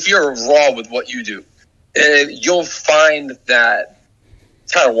mean? If you're raw with what you do, you'll find that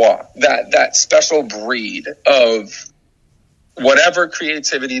terroir, that special breed of whatever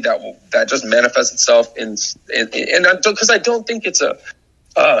creativity that just manifests itself in because I don't think it's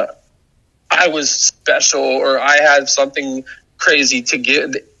I was special or I had something crazy to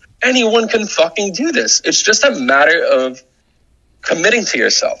give. Anyone can fucking do this. It's just a matter of committing to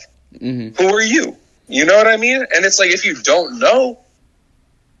yourself. Mm-hmm. Who are you? You know what I mean? And it's like, if you don't know,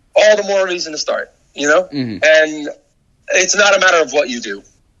 all the more reason to start, you know? Mm-hmm. And it's not a matter of what you do.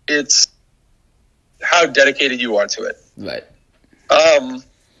 It's how dedicated you are to it. Right.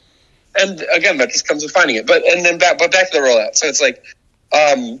 And again, that just comes with finding it. But back to the rollout. So it's like,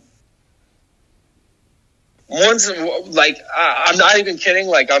 once, like, I'm not even kidding.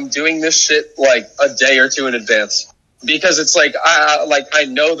 Like, I'm doing this shit like a day or two in advance. Because it's like I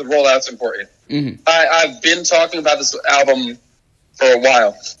know the rollout's important. Mm-hmm. I've been talking about this album for a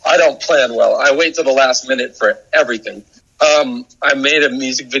while. I don't plan well. I wait till the last minute for everything. I made a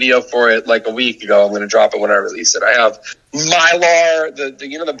music video for it like a week ago. I'm going to drop it when I release it. I have Mylar,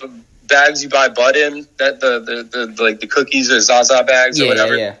 the bags you buy bud in, that the like the cookies or Zaza bags or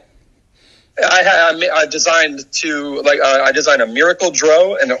whatever. Yeah. I designed I designed a Miracle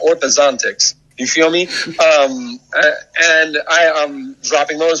Dro and an Orthodontix. You feel me? And I am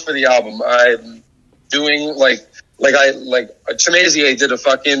dropping those for the album. I'm doing like Chemazier did a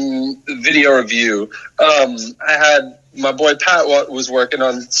fucking video review. I had my boy Pat was working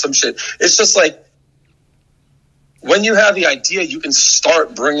on some shit. It's just like, when you have the idea, you can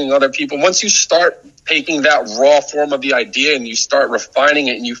start bringing other people. Once you start taking that raw form of the idea and you start refining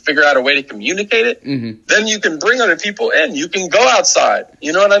it and you figure out a way to communicate it, mm-hmm. then you can bring other people in. You can go outside.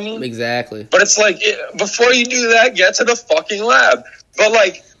 You know what I mean? Exactly. But it's like, before you do that, get to the fucking lab. But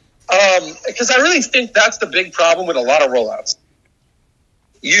like, because I really think that's the big problem with a lot of rollouts.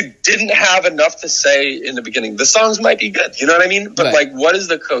 You didn't have enough to say in the beginning. The songs might be good. You know what I mean? But like, what is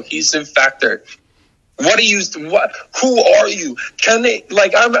the cohesive factor? What are you? Who are you? Can they?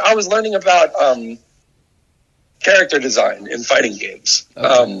 Like, I was learning about character design in fighting games,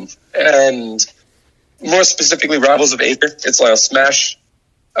 and more specifically, Rivals of Aether. It's like a Smash.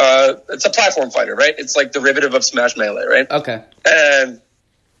 It's a platform fighter, right? It's like derivative of Smash Melee, right? Okay. And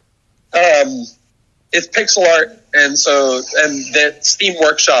it's pixel art. and the Steam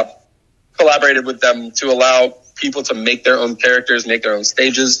Workshop collaborated with them to allow people to make their own characters, make their own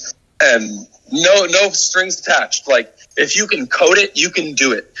stages, and no strings attached. Like, if you can code it, you can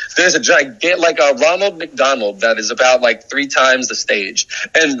do it. There's a gigantic, like a Ronald McDonald that is about like 3 times the stage,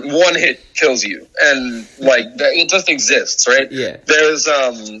 and one hit kills you, and like it just exists, right? Yeah. There's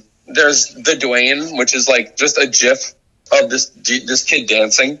the Dwayne, which is like just a GIF of this kid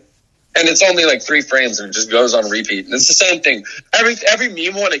dancing, and it's only like 3 frames, and it just goes on repeat. And it's the same thing. Every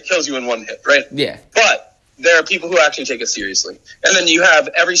meme one, it kills you in one hit, right? Yeah. But there are people who actually take it seriously, and then you have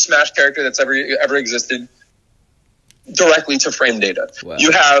every Smash character that's ever existed directly to frame data. Wow.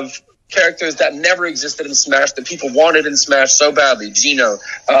 You have characters that never existed in Smash that people wanted in Smash so badly. Gino,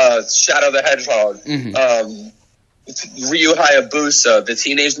 Shadow the Hedgehog, Ryu Hayabusa, the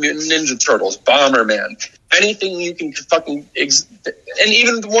Teenage Mutant Ninja Turtles, Bomberman, anything you can fucking and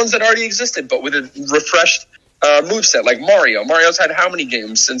even the ones that already existed, but with a refreshed moveset, like Mario. Mario's had how many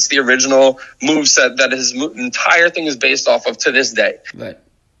games since the original moveset that his entire thing is based off of to this day? Right.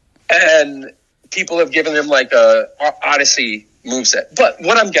 And people have given him like a Odyssey moveset. But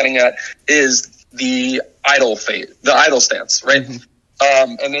what I'm getting at is the idle stance, right?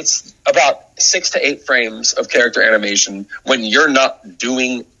 Mm-hmm. And it's about 6 to 8 frames of character animation when you're not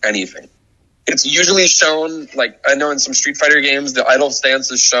doing anything. It's usually shown, like I know in some Street Fighter games, the idle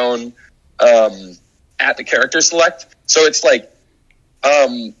stance is shown at the character select. So it's like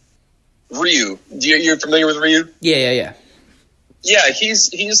Ryu. You're familiar with Ryu? Yeah. Yeah,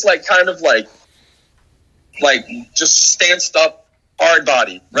 he's like kind of like just stanced up, hard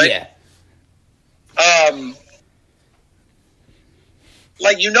body, right? Yeah.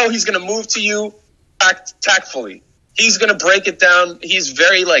 Like, you know, he's gonna move to you tactfully. He's gonna break it down. He's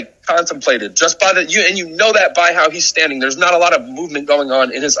very like contemplated just by you know that by how he's standing. There's not a lot of movement going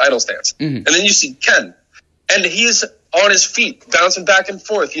on in his idle stance. Mm-hmm. And then you see Ken, and he's on his feet, bouncing back and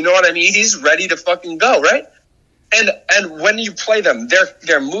forth. You know what I mean? He's ready to fucking go, right? And when you play them,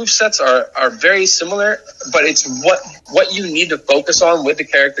 their movesets are very similar, but it's what you need to focus on with the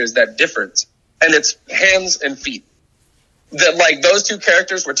characters that difference. And it's hands and feet. That, like, those 2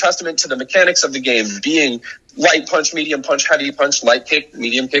 characters were testament to the mechanics of the game, being light punch, medium punch, heavy punch, light kick,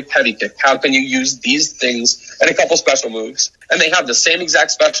 medium kick, heavy kick. How can you use these things and a couple special moves? And they have the same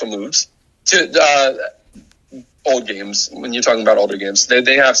exact special moves to old games. When you're talking about older games,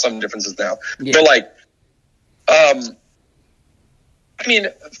 they have some differences now. Yeah. But like, I mean,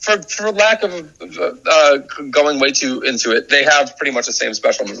 for lack of going way too into it, they have pretty much the same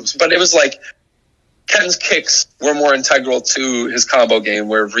special moves. But it was like Ken's kicks were more integral to his combo game,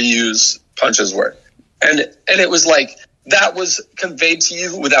 where Ryu's punches were, and it was like that was conveyed to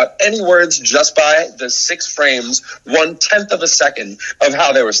you without any words, just by the 6 frames, 1/10 of a second of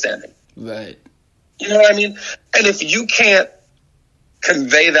how they were standing. Right. You know what I mean? And if you can't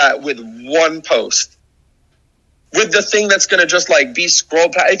convey that with one post, with the thing that's going to just like be scroll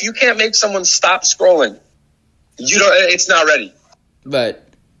past, if you can't make someone stop scrolling, it's not ready. Right.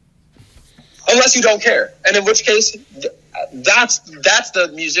 Unless you don't care. And in which case, that's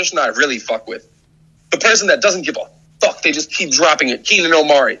the musician I really fuck with. The person that doesn't give a fuck, they just keep dropping it. Keenan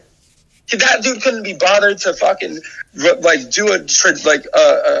Omari. That dude couldn't be bothered to fucking like do and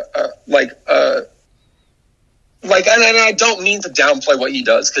I don't mean to downplay what he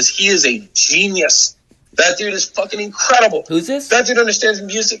does, because he is a genius. That dude is fucking incredible. Who's this? That dude understands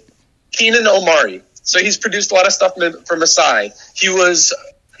music. Keenan Omari. So he's produced a lot of stuff for Masai. He was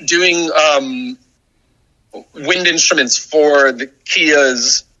doing wind instruments for the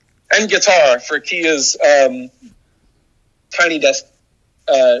Kia's, and guitar for Kia's Tiny Desk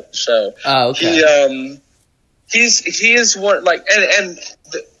show. Oh, okay. He is one, like, and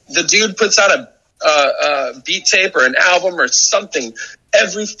the dude puts out a beat tape or an album or something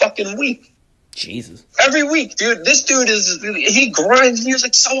every fucking week. Jesus. Every week, dude. This dude he grinds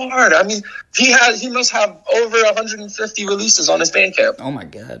music so hard. I mean, he must have over 150 releases on his Bandcamp. Oh my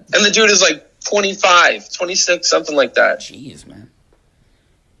god. And the dude is like 25, 26, something like that. Jeez, man.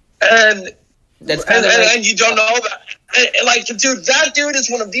 And that's kind of and you don't know that. And like, dude, that dude is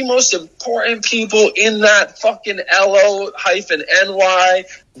one of the most important people in that fucking LO-NY.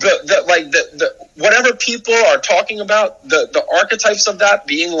 The whatever people are talking about, the archetypes of that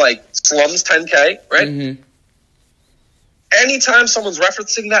being like Slums 10K, right? Mm-hmm. Anytime someone's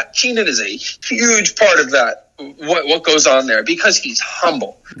referencing that, Keenan is a huge part of that. What goes on there, because he's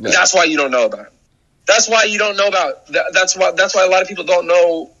humble. Yeah. That's why you don't know about him. That's why you don't know about. That's why a lot of people don't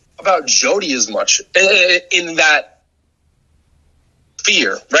know about Jody as much in that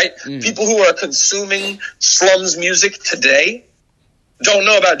fear, right? Mm. People who are consuming Slums music today, don't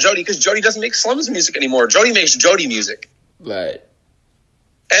know about Jody because Jody doesn't make Slums music anymore. Jody makes Jody music. Right.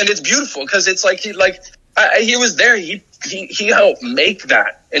 And it's beautiful because it's like he was there. He helped make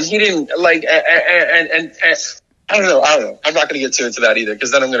that, and he didn't like and I don't know. I'm not going to get too into that either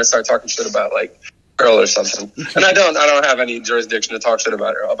because then I'm going to start talking shit about like Earl or something. And I don't have any jurisdiction to talk shit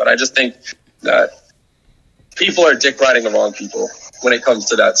about Earl, but I just think that people are dick riding the wrong people when it comes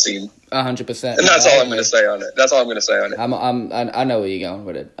to that scene. 100%. And that's all I'm going to say on it. I know where you're going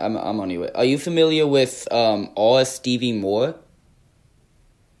with it. I'm on your way. Are you familiar with R. Stevie Moore?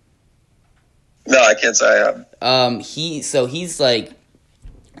 No, I can't say I have. He's like,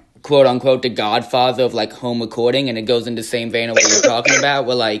 quote unquote, the godfather of like home recording, and it goes in the same vein of what you're talking about,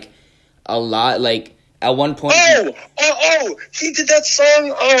 where like a lot, like at one point. He did that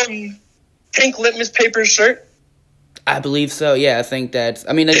song, Pink Litmus Paper Shirt. I believe so. Yeah, I think that's.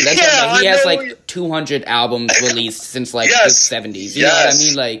 I mean, he has like 200 albums released since like the 70s. You know what I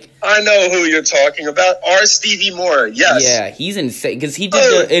mean? Like, I know who you're talking about. R. Stevie Moore. Yes. Yeah, he's insane because he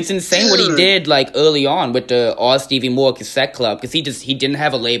did. It's insane what he did like early on with the R. Stevie Moore Cassette Club because he didn't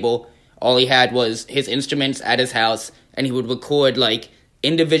have a label. All he had was his instruments at his house, and he would record like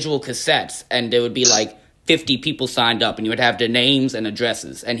individual cassettes, and there would be like 50 people signed up, and you would have their names and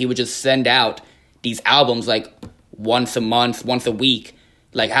addresses, and he would just send out these albums like once a month, once a week,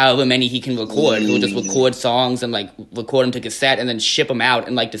 like however many he can record. He'll just record songs and like record them to cassette and then ship them out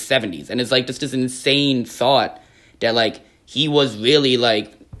in like the 70s. And it's like just this insane thought that like he was really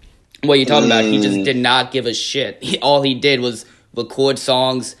like what you're talking about. He just did not give a shit. All he did was record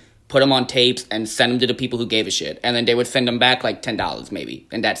songs, put them on tapes, and send them to the people who gave a shit. And then they would send them back like $10 maybe.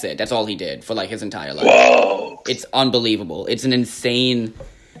 And that's it. That's all he did for like his entire life. Whoa. It's unbelievable. It's an insane...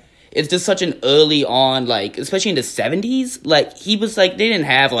 It's just such an early on, like, especially in the 70s, like, he was, like, they didn't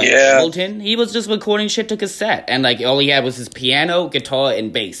have, like, Ableton. He was just recording shit to cassette, and, like, all he had was his piano, guitar,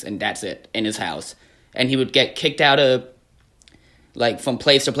 and bass, and that's it, in his house. And he would get kicked out of, like, from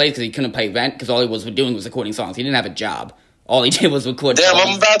place to place because he couldn't pay rent, because all he was doing was recording songs. He didn't have a job. All he did was record songs. Damn,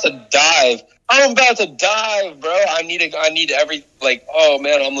 I'm about to dive, bro. I need every, like, oh,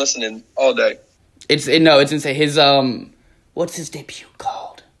 man, I'm listening all day. It's insane. His, what's his debut called?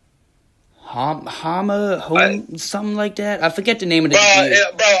 Something like that. I forget the name of the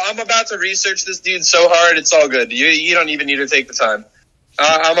dude. Bro, I'm about to research this dude so hard. It's all good. You don't even need to take the time.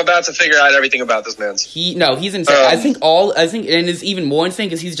 I'm about to figure out everything about this man. He's insane. I think, and it's even more insane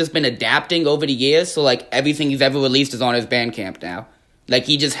because he's just been adapting over the years. So like everything he's ever released is on his Bandcamp now. Like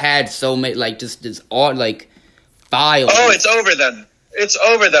he just had so many, like just this art, like files. Oh, it's over then.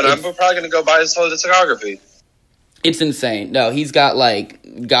 I'm probably gonna go buy his whole discography. It's insane. No, he's got,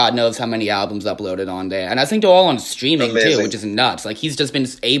 like, God knows how many albums uploaded on there. And I think they're all on streaming, too, which is nuts. Like, he's just been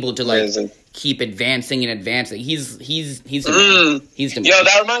able to, like, keep advancing and advancing. He's the Yo,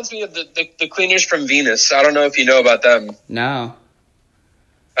 that reminds me of the Cleaners from Venus. I don't know if you know about them. No.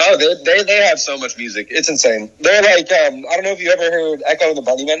 Oh, they have so much music. It's insane. They're like, I don't know if you ever heard Echo and the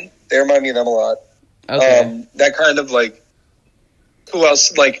Bunnymen. They remind me of them a lot. Okay. That kind of, like, who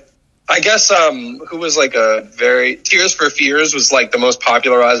else, like... I guess who was like a very Tears for Fears was like the most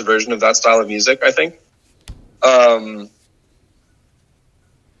popularized version of that style of music, I think.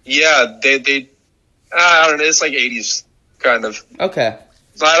 Yeah, they I don't know, it's like 80s kind of. Okay.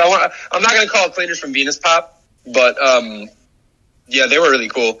 So I'm not going to call it Cleaners from Venus pop, but yeah, they were really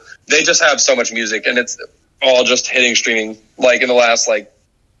cool. They just have so much music and it's all just hitting streaming like in the last like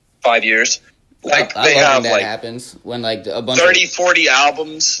 5 years. Like I they love have when that like happens when like a bunch 30, 40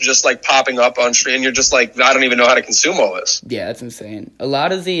 albums just like popping up on stream. And you're just like, I don't even know how to consume all this. Yeah, that's insane. A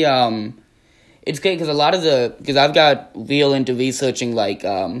lot of the it's great because I've got real into researching like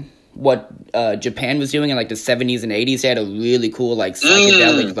what Japan was doing in like the 70s and 80s. They had a really cool like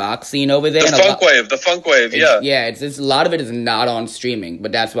psychedelic rock scene over there. The funk wave, yeah. Yeah, it's a lot of it is not on streaming,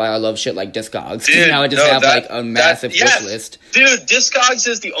 but that's why I love shit like Discogs. Dude, now I just have like a massive wish list. Dude, Discogs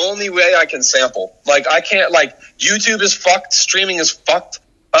is the only way I can sample. Like I can't like YouTube is fucked, streaming is fucked.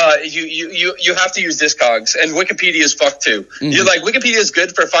 You have to use Discogs, and Wikipedia is fucked too. You're like Wikipedia is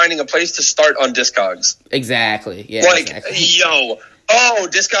good for finding a place to start on Discogs. Exactly. Yeah. Like exactly. yo. Oh,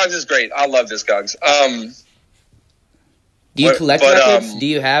 Discogs is great. I love Discogs. Do you collect records? Do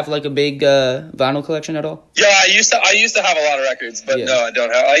you have like a big vinyl collection at all? Yeah, I used to have a lot of records, but no, I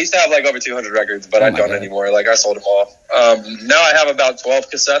don't have. I used to have like over 200 records, but I don't anymore. Like I sold them all. Now I have about 12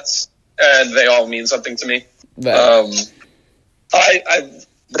 cassettes, and they all mean something to me. Right.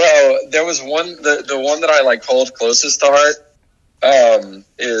 Bro, there was one. The one that I like hold closest to heart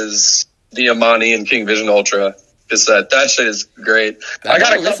is the Amani and King Vision Ultra cassette. That shit is great. I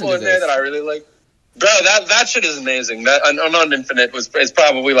got a couple in there that I really like. Bro, that shit is amazing. That Unknown Infinite is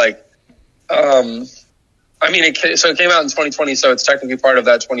probably like, I mean, it came out in 2020, so it's technically part of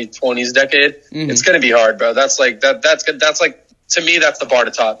that 2020s decade. Mm-hmm. It's gonna be hard, bro. That's like that's good. That's like, to me, that's the bar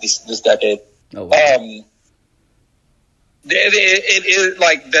to top this decade. Oh, wow. It is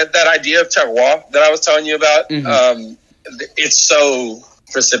like that idea of terroir that I was telling you about. Mm-hmm. It's so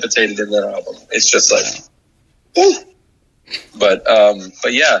precipitated in that album. It's just like, whew. But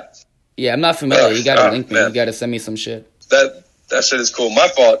yeah. Yeah, I'm not familiar. You gotta link me. Man. You gotta send me some shit. That shit is cool. My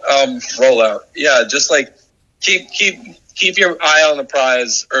fault. Rollout. Yeah, just like keep your eye on the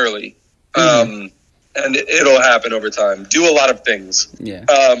prize early. Mm-hmm. And it'll happen over time. Do a lot of things. Yeah.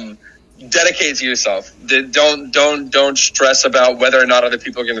 Dedicate to yourself. Don't stress about whether or not other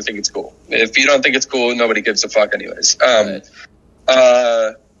people are going to think it's cool. If you don't think it's cool, nobody gives a fuck anyways. Right.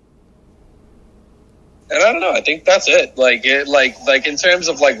 And I don't know. I think that's it. Like in terms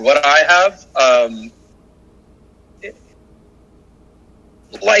of like what I have,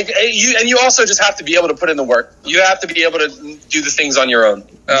 you also just have to be able to put in the work. You have to be able to do the things on your own.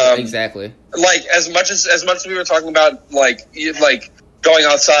 Exactly. Like as much as we were talking about, like going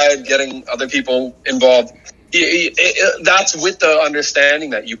outside, getting other people involved. That's with the understanding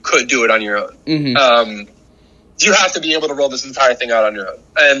that you could do it on your own. Mm-hmm. You have to be able to roll this entire thing out on your own.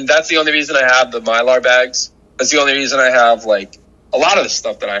 And that's the only reason I have the Mylar bags. That's the only reason I have like a lot of the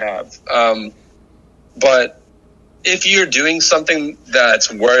stuff that I have. But if you're doing something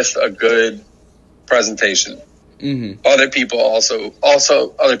that's worth a good presentation, mm-hmm. other people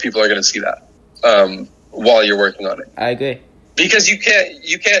other people are going to see that while you're working on it. I agree. Because you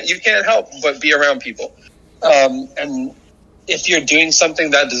can't help but be around people. And if you're doing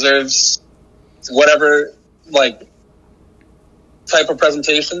something that deserves whatever like type of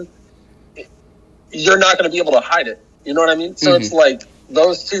presentation, you're not going to be able to hide it. You know what I mean? So mm-hmm. It's like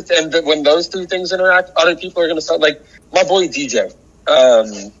those two, and when those two things interact, other people are going to start. Like my boy DJ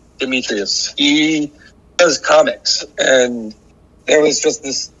Demetrius, he does comics, and there was just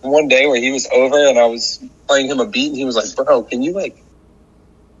this one day where he was over, and I was playing him a beat, and he was like, "Bro, can you like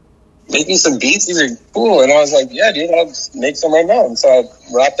make me some beats? These are cool." And I was like, "Yeah, dude, I'll just make some right now." And so I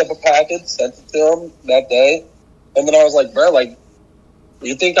wrapped up a package, sent it to him that day, and then I was like, "Bro, like,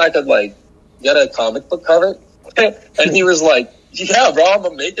 you think I could like get a comic book cover?" And he was like, "Yeah, bro, I'm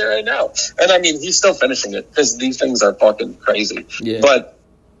gonna make it right now." And I mean, he's still finishing it because these things are fucking crazy. Yeah. But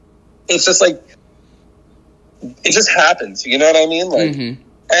it's just like, it just happens. You know what I mean? Like, mm-hmm.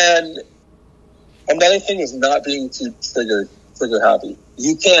 And another thing is not being too trigger happy.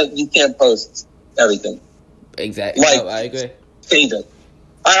 You can't post everything. Exactly. Like, no, I agree. Save it.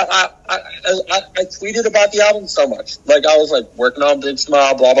 I tweeted about the album so much. Like, I was like working on Big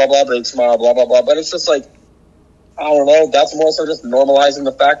Smile, blah blah blah, Big Smile, blah blah blah. But it's just like, I don't know. That's more so just normalizing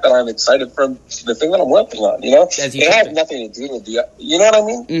the fact that I'm excited for the thing that I'm working on. You know, it has nothing to do with the. You know what I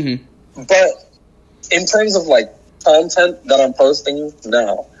mean? Mm-hmm. But in terms of like content that I'm posting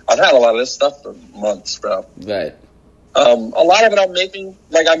now, I've had a lot of this stuff for months, bro. Right. A lot of it I'm making.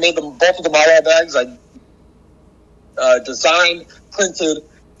 Like I made both of the Mylar bags. I designed, printed,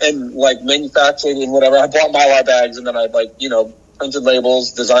 and like manufactured and whatever. I bought Mylar bags and then I printed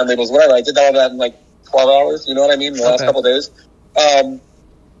labels, designed labels, whatever. I did all that in like 12 hours, you know what I mean? The last couple of days. A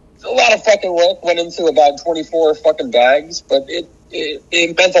lot of fucking work went into about 24 fucking bags, but it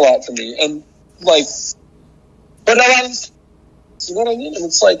meant a lot to me. And like, but a lot of, you know what I mean? And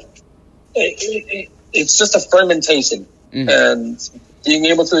it's like, it's just a fermentation, mm-hmm. and being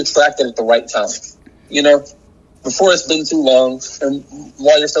able to extract it at the right time, you know, before it's been too long and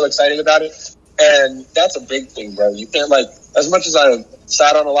while you're still excited about it. And that's a big thing, bro. You can't, like, as much as I've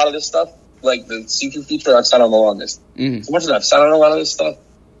sat on a lot of this stuff, like the CQ feature, I've sat on the longest. Mm-hmm. As much as I've sat on a lot of this stuff,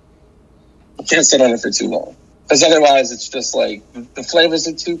 I can't sit on it for too long. Because otherwise, it's just like, the flavors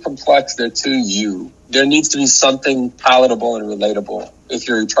are too complex, they're too you. There needs to be something palatable and relatable if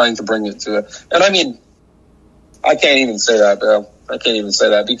you're trying to bring it to it. And I mean, I can't even say that, bro. I can't even say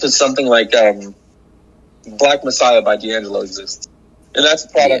that. Because something like Black Messiah by D'Angelo exists. And that's a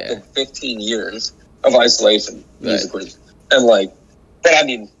product of 15 years of isolation, musically. Right. And like, but I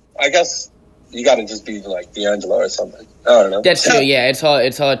mean, I guess you got to just be like D'Angelo or something. I don't know. That's true. Yeah, it's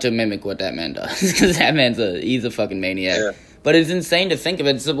hard to mimic what that man does because that man's he's a fucking maniac. Yeah. But it's insane to think of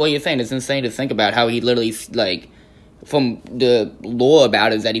it. It's what you're saying. It's insane to think about how he literally, like, from the lore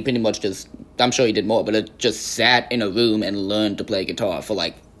about it, is that he pretty much just, I'm sure he did more, but it just sat in a room and learned to play guitar for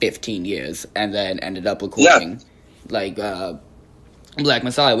like 15 years and then ended up recording like Black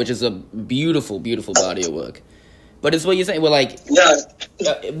Messiah, which is a beautiful, beautiful body of work. But it's what you're saying. We're like,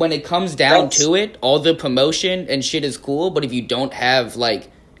 when it comes down to it, all the promotion and shit is cool. But if you don't have like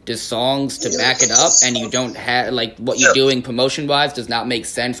the songs to back it up, and you don't have, like, what you're doing promotion-wise does not make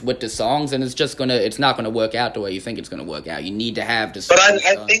sense with the songs, and it's not gonna work out the way you think it's gonna work out. You need to have the songs. But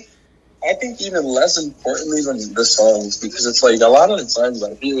I think even less importantly than the songs, because it's like a lot of the times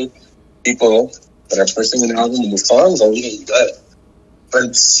I hear people that are pushing an album and the songs are really good,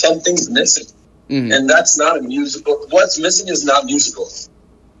 but something's missing. Mm-hmm. And that's not a musical. What's missing is not musical.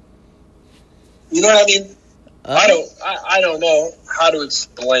 You know what I mean? I don't know how to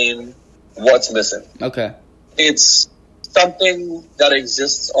explain what's missing. Okay. It's something that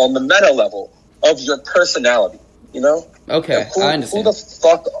exists on the meta level of your personality, you know? Okay, I understand. Who the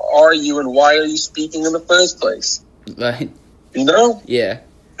fuck are you and why are you speaking in the first place? Right. You know? Yeah.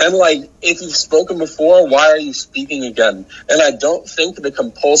 And, like, if you've spoken before, why are you speaking again? And I don't think the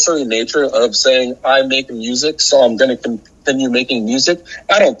compulsory nature of saying, I make music, so I'm going to continue making music,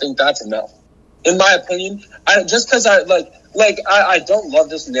 I don't think that's enough. In my opinion, just because I don't love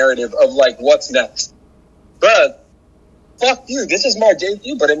this narrative of, like, what's next. But, fuck you, this is my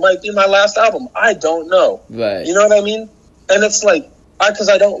debut, but it might be my last album. I don't know. Right. You know what I mean? And it's like, because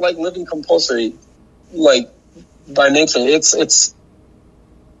I don't like living compulsory, like, by nature. It's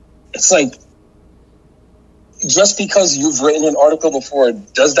like, just because you've written an article before,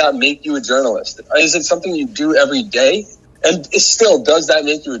 does that make you a journalist? Is it something you do every day? And it still, does that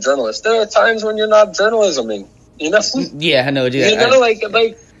make you a journalist? There are times when you're not journalisming, you know? Yeah, I know. Yeah, you know,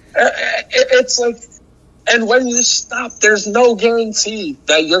 it's like, and when you stop, there's no guarantee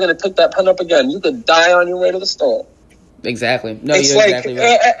that you're going to pick that pen up again. You could die on your way to the store. Exactly. No, it's you're like, exactly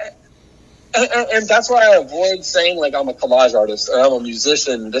right. And that's why I avoid saying, like, I'm a collage artist or I'm a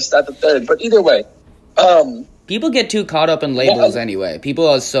musician, this, that, the third. But either way, people get too caught up in labels anyway. People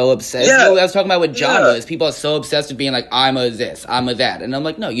are so obsessed. Yeah, I was talking about with genres. People are so obsessed with being like, I'm a this, I'm a that, and I'm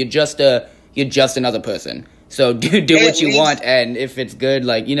like, no, you're just another person. So do what you want, and if it's good,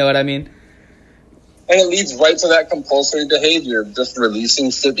 like, you know what I mean. And it leads right to that compulsory behavior, just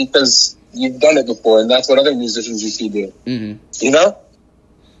releasing shit because you've done it before, and that's what other musicians you see do. Mm-hmm. You know.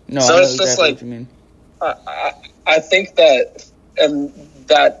 No, so I know it's just exactly like, what you mean. I think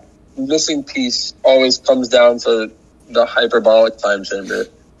that missing piece always comes down to the hyperbolic time chamber.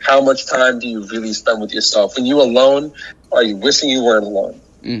 How much time do you really spend with yourself? When you alone, are you wishing you weren't alone?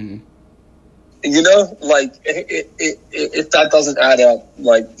 Mm-hmm. You know, like, if that doesn't add up,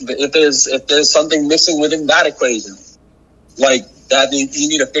 like, if there's something missing within that equation, like, that you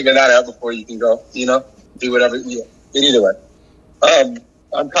need to figure that out before you can go, you know, do whatever. Yeah. Either way.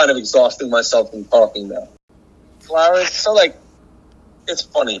 I'm kind of exhausting myself from talking now. Flowers, so, like, it's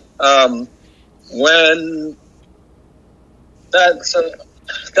funny. When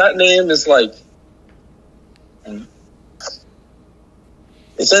that name is, like,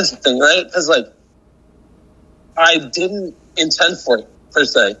 it's interesting, right? Because, like, I didn't intend for it, per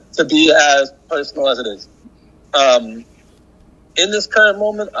se, to be as personal as it is. In this current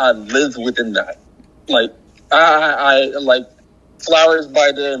moment, I live within that. Like, I like Flowers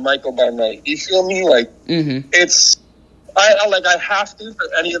by Day, Michael by Night. You feel me? Like, mm-hmm. It's, I have to for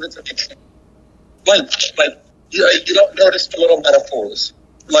any of it to be true. Like, you don't notice the little metaphors.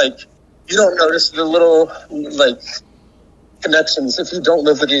 Like, you don't notice the little, like, connections if you don't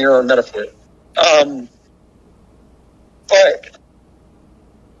live within your own metaphor. But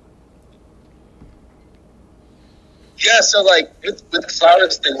yeah, so, like, with the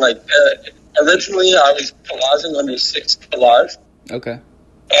Flowers thing, like, originally I was collaging under 6 Collage. Okay.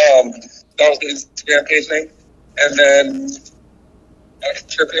 That was the Instagram page name. And then I was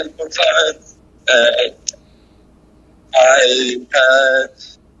tripping one time. I had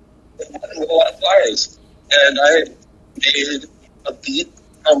a lot of flyers. And I made a beat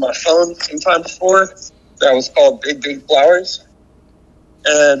on my phone sometime before that was called Big Big Flowers.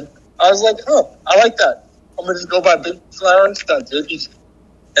 And I was like, I like that. I'm going to just go by Big Flowers.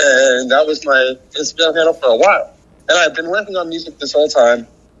 And that was my Instagram handle for a while. And I've been working on music this whole time,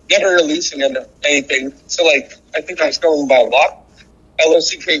 never releasing anything. So, like, I think I was going by Lock,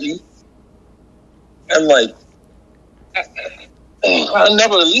 LOCKE. And, like, I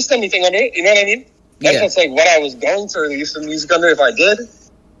never released anything on it. You know what I mean? That's just, like, what I was going to release the music under if I did.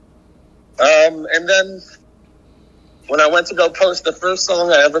 And then when I went to go post the first song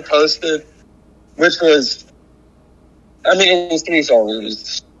I ever posted, which was, I mean, it was 3 songs. It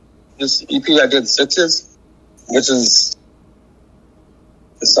was this EP I did, Sixes, which is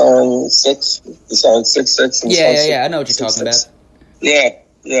the song 6, the song 6-6. And yeah, I know what you're talking about. Yeah.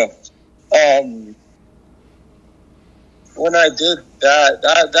 When I did that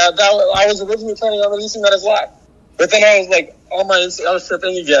I was originally planning on releasing that as live. But then I was like, I was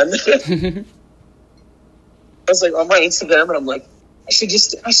tripping again. I was like on my Instagram and I'm like, I should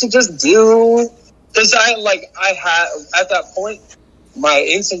just do, because I had, at that point, my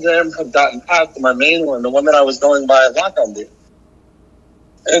Instagram had gotten hacked, my main one, the one that I was going by Lockdown Dude.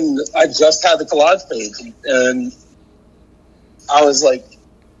 And I just had the collage page, and I was like,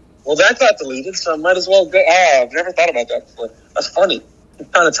 well, that got deleted, so I might as well go. I've never thought about that before. That's funny.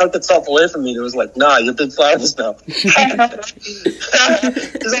 It kind of took itself away from me. It was like, nah, you're Big Flowers now. Because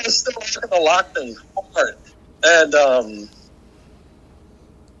I was still working the lock thing hard. And,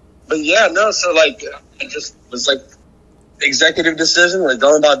 but yeah, no, so like, I just was like, executive decision, we're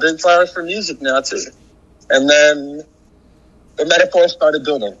going by Big Flowers for music now, too. And then the metaphor started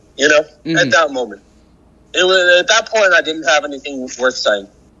building, you know, at that moment. It was, at that point, I didn't have anything worth saying.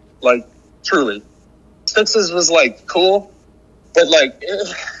 Like, truly. Sixes was, like, cool, but, like,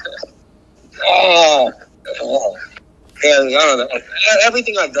 I don't know.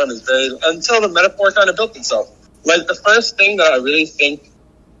 Everything I've done is very, until the metaphor kind of built itself. Like, the first thing that I really think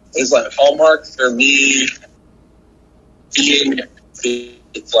is, like, hallmark for me being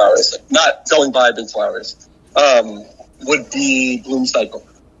Big Flowers, not going by Big Flowers, would be Bloom Cycle.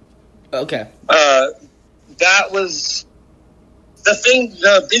 Okay. That was the thing,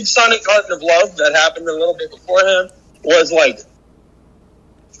 the big Sonic Garden of Love that happened a little bit beforehand was like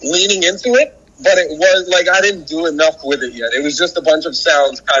leaning into it, but it was like I didn't do enough with it yet. It was just a bunch of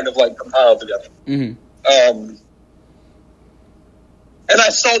sounds kind of like compiled together. And I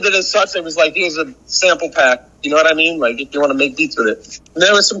sold it as such. It was like, here's a sample pack. You know what I mean? Like, if you want to make beats with it. And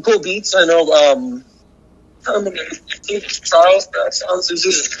there was some cool beats. I know, I think it's Charles Brown Sounds. Is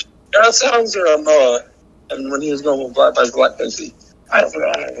it Brown Sounds or and when he was going with Black Panther, I don't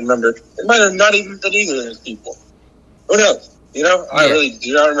remember. It might have not even been either of those people. Who knows? You know, I really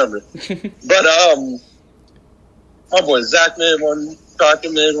do not remember. But my boy Zach made one.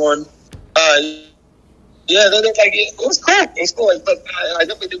 Crockett made one. Yeah, they looked like it was cool. It was cool. Like, but I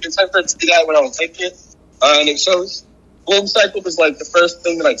definitely didn't get time for it to do that when I was taking it. And it shows. Bloom Cycle was like the first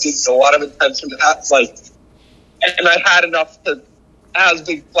thing that I did a lot of attention to. Like, and I had enough to as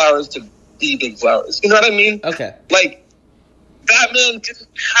Big Flowers to be Big Flowers. You know what I mean? Okay. Like, Batman didn't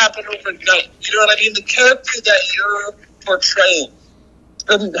happen overnight. You know what I mean? The character that you're portraying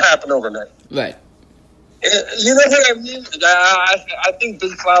didn't happen overnight. Right. You know what I mean? I think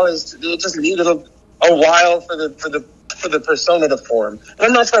Big Flowers, it just needed a while for the persona to form. And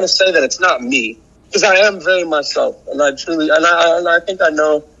I'm not trying to say that it's not me, because I am very myself, and I truly, and I think I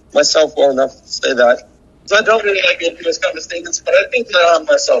know myself well enough to say that. So I don't really like making those kind of statements, but I think that I'm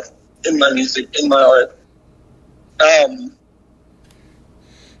myself in my music, in my art.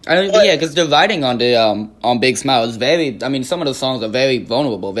 Because the writing on the on Big Smile is very. I mean, some of the songs are very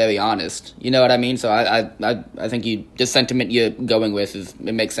vulnerable, very honest. You know what I mean? So I think the sentiment you're going with it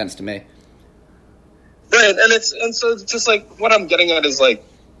makes sense to me. Right, and so it's just like what I'm getting at is like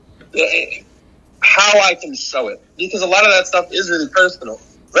how I can show it, because a lot of that stuff is really personal,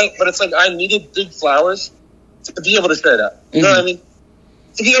 right? But it's like I needed Big Flowers to be able to share that. You know what I mean?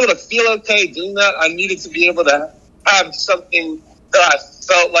 To be able to feel okay doing that, I needed to be able to have something that I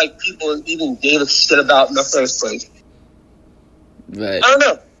felt like people even gave a shit about in the first place. Right. I don't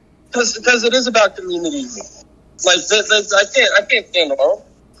know, because it is about community. Like I can't stand alone.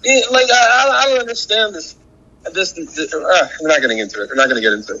 Like I don't understand this. We're not getting into it. We're not going to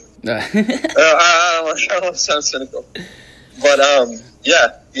get into it. I don't want to sound cynical, but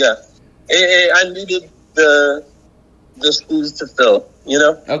yeah. I needed the shoes to fill. You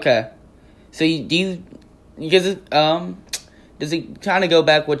know. Okay. So does it kind of go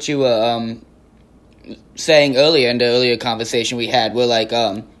back what you were saying earlier in the earlier conversation we had, where like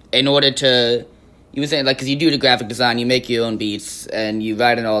in order to, you were saying like, because you do the graphic design, you make your own beats and you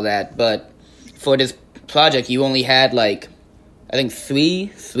write and all that, but for this project you only had like I think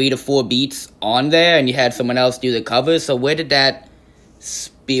three to four beats on there, and you had someone else do the covers. So where did that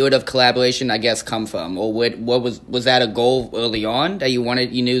spirit of collaboration, I guess, come from? Or what was that a goal early on that you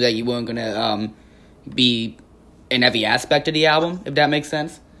knew that you weren't gonna be in every aspect of the album, if that makes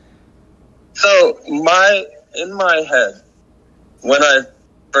sense? So in my head, when I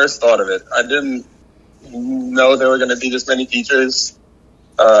first thought of it, I didn't know there were going to be this many features.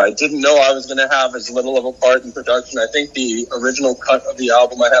 I didn't know I was going to have as little of a part in production. I think the original cut of the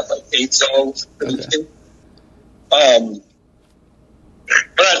album, I had like 8 songs. Okay. But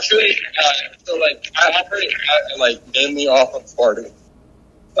I truly, so like I heard it like mainly off of Party.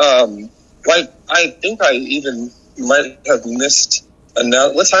 Like I think I even might have missed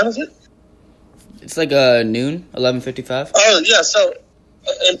what time is it? It's like noon, 11:55. Oh yeah, so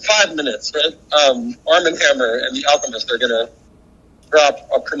in 5 minutes, right? Arm & Hammer and The Alchemist are gonna drop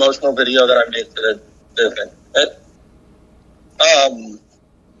a promotional video that I made for their thing, right? And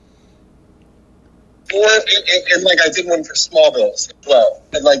like I did one for Smallville as well,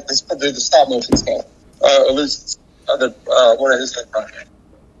 and like the stop motion stuff. It was one of his projects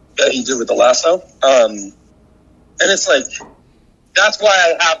that he did with the lasso. And it's like that's why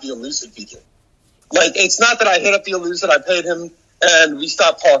I have the Elucid feature. Like it's not that I hit up the Elucid, I paid him, and we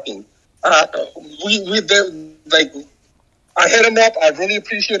stopped talking. I hit him up. I really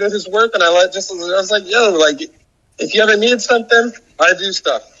appreciated his work, and I was like, yo, like if you ever need something, I do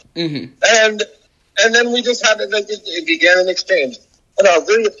stuff. Mm-hmm. And then we just had it began an exchange. And I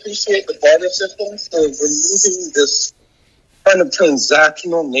really appreciate the barter system for removing this kind of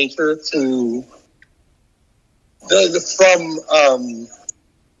transactional nature to from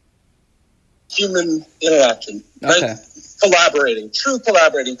human interaction, right? Okay. True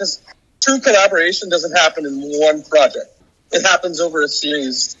collaborating, because true collaboration doesn't happen in one project. It happens over a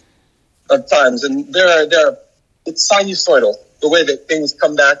series of times, and it's sinusoidal, the way that things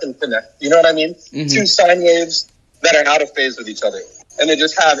come back and connect. You know what I mean? Mm-hmm. Two sine waves that are out of phase with each other, and they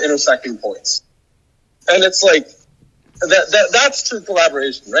just have intersecting points. And it's like that's true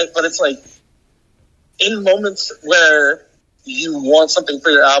collaboration, right? But it's like in moments where you want something for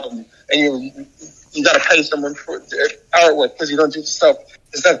your album and you got to pay someone for their artwork because you don't do stuff.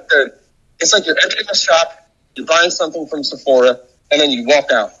 It's like you're entering a shop, you're buying something from Sephora, and then you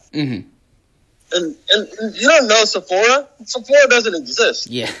walk out. Mm-hmm. And you don't know Sephora. Sephora doesn't exist.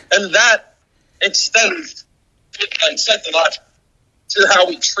 Yeah. And that extends like psychologically to how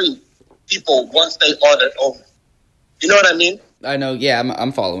we treat people once they are their own. You know what I mean? I know. Yeah,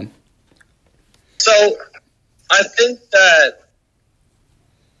 I'm following. So I think that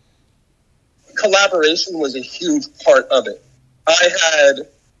collaboration was a huge part of it. I had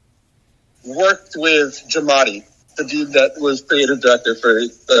worked with Jamadi, the dude that was creative director for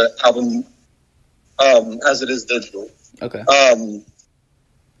the album As It Is Digital. Okay.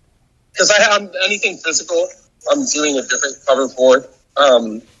 Because I'm anything physical, I'm doing a different cover for.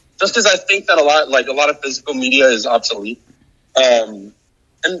 Just because I think that a lot of physical media is obsolete, and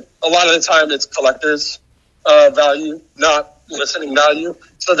a lot of the time it's collectors' value, not listening value.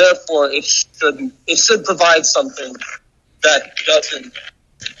 So therefore, it should provide something that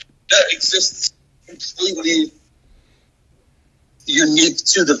exists completely unique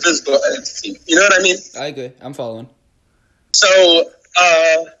to the physical entity. You know what I mean? I agree. I'm following. So,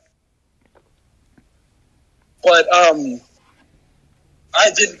 I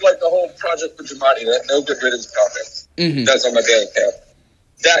did like the whole project for Jamadi, that No Good Riddance project. Mm-hmm. That's on my Bandcamp.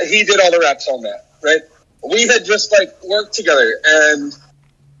 That he did all the raps on that, right? We had just like worked together, and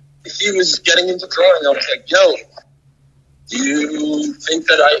he was getting into drawing. I was like, "Yo, do you think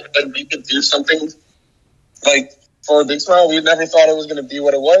that we could do something like for Big Smile?" We never thought it was going to be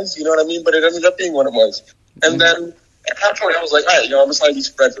what it was, you know what I mean? But it ended up being what it was. And then at that point, I was like, "All right, I'm just going to be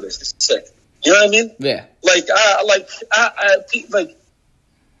spread for this. This is sick." You know what I mean? Yeah.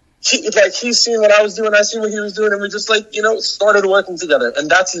 He's seen what I was doing, I seen what he was doing, and we just started working together, and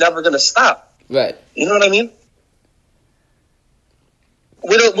that's never going to stop. Right. You know what I mean?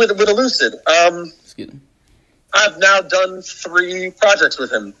 With Elucid, Excuse me. I've now done 3 projects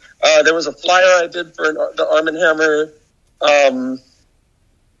with him. There was a flyer I did for the Arm & Hammer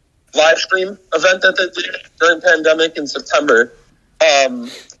live stream event that they did during pandemic in September.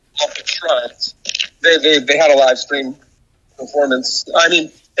 Off the Shrines, they had a live stream performance. I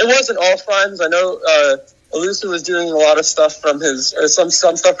mean, it wasn't all Shrines. I know Elucid was doing a lot of stuff from his, or some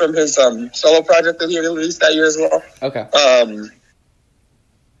stuff from his solo project that he released that year as well. Okay.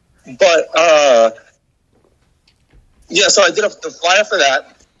 So I did the flyer for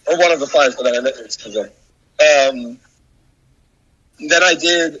that, or one of the flyers for that. I meant to excuse them. Then I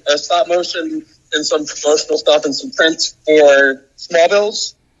did a stop motion and some promotional stuff and some prints for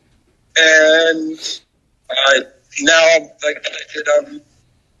Smallvilles, and now I did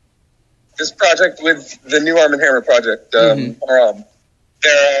this project with the new Arm & Hammer project, their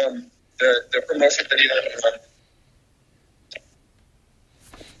promotion video.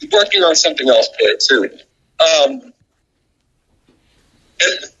 Working on something else for it too. And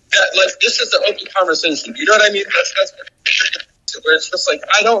that, this is the open conversation. You know what I mean? That's where it's just like,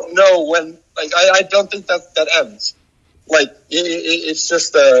 I don't know when, I don't think that ends. It's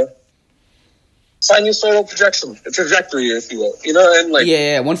just a sinusoidal projection, a trajectory, if you will. You know, and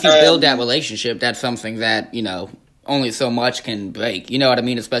yeah. Once you build that relationship, that's something that only so much can break. You know what I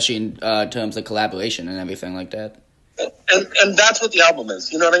mean? Especially in terms of collaboration and everything like that. And that's what the album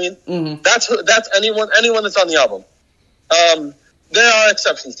is. You know what I mean? Mm-hmm. That's anyone that's on the album. There are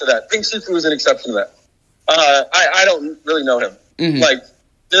exceptions to that. Pink Sifu is an exception to that. I don't really know him. Mm-hmm.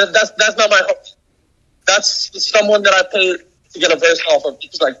 That's not my hope. That's someone that I paid to get a verse off of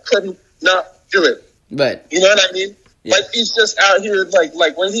because I couldn't not do it. But you know what I mean? Yeah. Like he's just out here,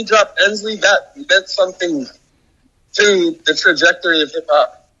 like when he dropped Ensley, that meant something to the trajectory of hip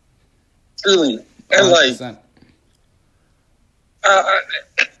hop, truly. And 100%. I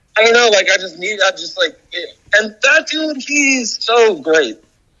don't know, like I just like, and that dude, he's so great.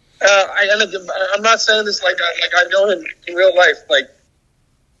 I'm not saying this like I know him in real life, like,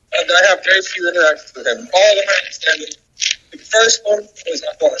 and I have very few interactions with him. All of them I understand. The first one was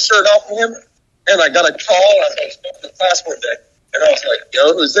I bought a shirt off of him, and I got a call. I was in the class one day, and I was like,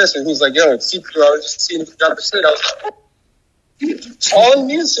 "Yo, who's this?" And he's like, "Yo, it's CPR. I was just seeing if you got a shirt." I was like, "You calling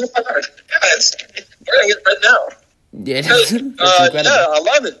me and see if I got a shirt? We're gonna get it right now." Yeah, that's incredible. Yeah, I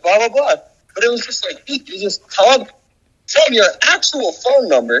love it. Blah blah blah. But it was just like you just called from your actual phone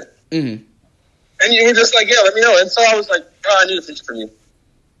number, Mm-hmm. and you were just like, "Yeah, let me know." And so I was like, "Oh, I need a feature from you."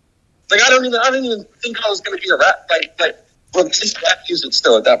 Like I didn't even think I was gonna be a rap well, at least rap music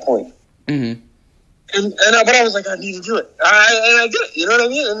still at that point. Mm-hmm. But I was like, I need to do it. I did it. You know what I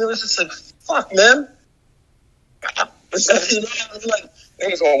mean? And it was just like, fuck, man. You know what I mean? Like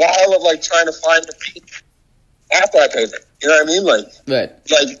it was a while of like trying to find the beat after I paid it. You know what I mean? Like it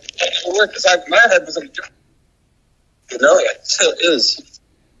worked because my head was like, you know, like it still is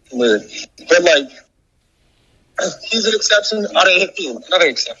weird. But like, he's an exception. Another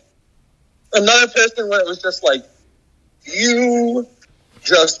exception. Another person where it was just like, you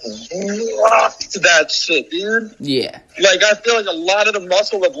just rocked that shit, dude. Yeah. Like, I feel like a lot of the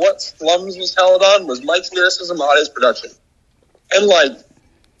muscle of what Slums was held on was Mike's lyricism on his production. And, like,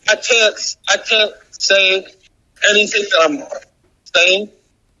 I can't say anything that I'm saying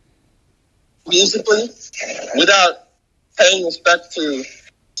musically without paying respect to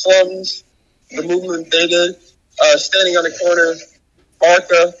Slums, the movement they did, Standing on the Corner,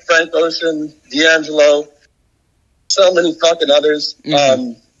 Arca, Frank Ocean, D'Angelo, so many fucking others.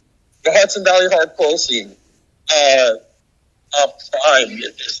 Mm-hmm. The Hudson Valley hardcore scene, Prime,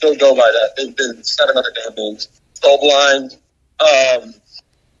 they still go by that. They've been 7 other damn names. Soul Blind,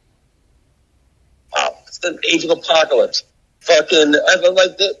 it's the Age of Apocalypse. Fucking,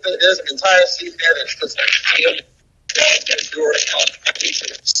 like, there's an entire scene there that's just like,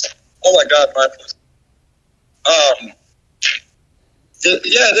 oh my god, my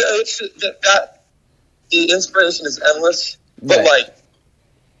the inspiration is endless, but like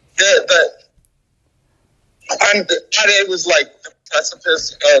that it was like the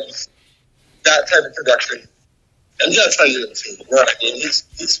precipice of that type of production, and that's how you do it. You know what I mean? He's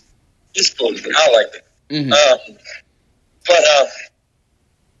cool. I like it. Mm-hmm. But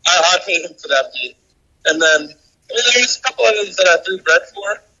I paid him for that beat, and then there's a couple of others that I threw bread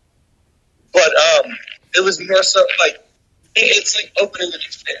for, but it was more so like it's like opening the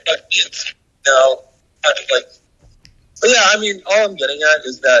like it's like, but yeah, I mean, all I'm getting at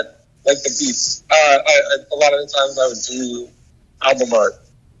is that, like, the beats, a lot of the times I would do album art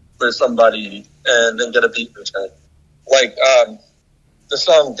for somebody and then get a beat return. Like, the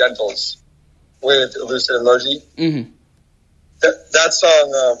song Dentals with Lucid and Logi. Mm-hmm. That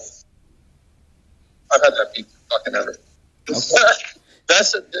song, I've had that beat fucking ever. Okay.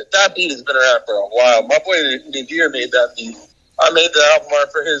 That beat has been around for a while. My boy Nadir made that beat. I made the album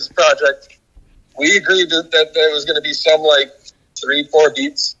art for his project. We agreed that there was going to be some, like, 3-4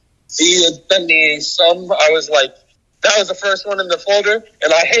 beats. He had sent me some. I was like, that was the first one in the folder,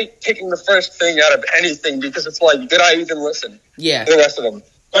 and I hate picking the first thing out of anything because it's like, did I even listen? Yeah. The rest of them.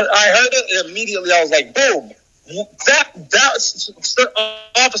 But I heard it, and immediately I was like, boom. That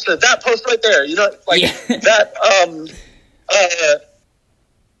officer, that post right there, you know, like, yeah. That,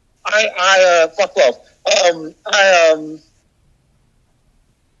 fuck love.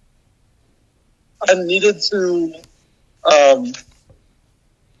 I needed to, I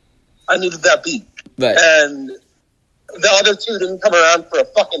needed that beat. Right. And the other two didn't come around for a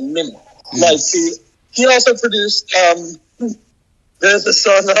fucking minute. Mm. Like, he also produced, there's a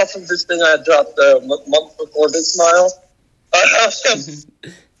song off of this thing I dropped a month before Big Smile.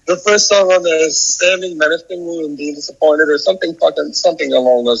 The first song on there is Standing Menacingly and Being Disappointed or something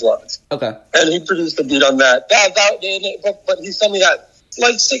along those lines. Okay. And he produced a beat on that. But he sent me that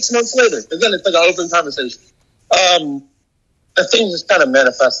like 6 months later. Again, it's like an open conversation. The thing just kind of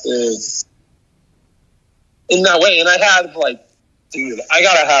manifested in that way. And I had like, dude, I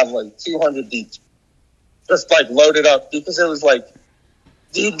gotta have like 200 beats just like loaded up because it was like,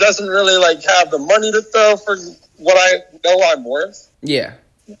 dude doesn't really like have the money to throw for what I know I'm worth. Yeah.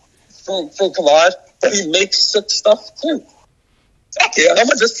 For collage, but he makes sick stuff too. Fuck yeah, I'm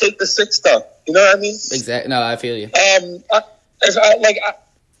gonna just take the sick stuff. You know what I mean? Exactly. No, I feel you. If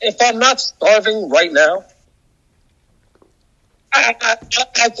I'm not starving right now, I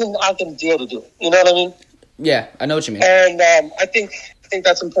can deal to do it. You know what I mean? Yeah, I know what you mean. And I think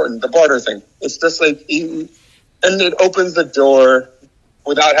that's important. The barter thing. It's just like, and it opens the door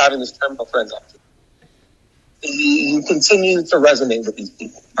without having this terminal friends option. You continue to resonate with these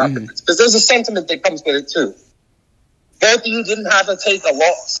people because there's a sentiment that comes with it too. Both of you didn't have to take a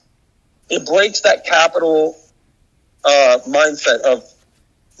loss. It breaks that capital mindset of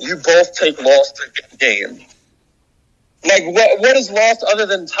you both take loss to gain. Like what is lost other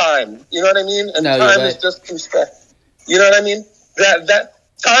than time? You know what I mean? And no, time is just construct. You know what I mean? That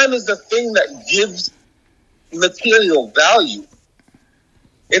time is the thing that gives material value.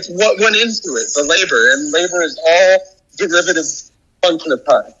 It's what went into it, the labor, and labor is all derivative function of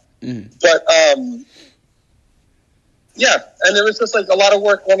time. But yeah, and it was just like a lot of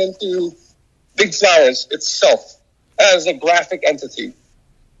work went into Big Flowers itself as a graphic entity.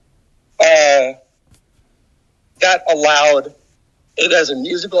 That allowed it as a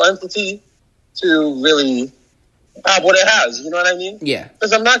musical entity to really have what it has. You know what I mean? Yeah.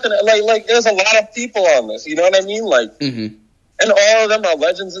 Because I'm not gonna like. There's a lot of people on this. You know what I mean? Like, and all of them are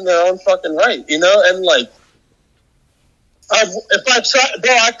legends in their own fucking right. You know, and like, if I tried,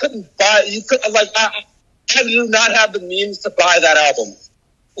 bro, I couldn't buy. You could like, I do not have the means to buy that album.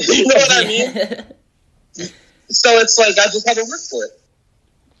 You know what I mean? So it's like I just had to work for it,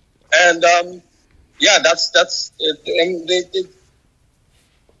 and yeah, that's it. And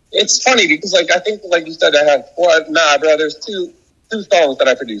it's funny because like I think like you said I have bro. There's two songs that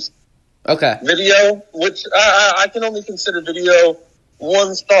I produced. Okay. Video, which I can only consider video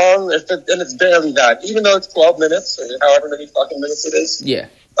one song, and it's barely that, even though it's 12 minutes or however many fucking minutes it is. Yeah.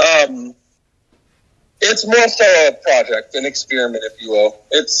 It's more so a project, an experiment, if you will.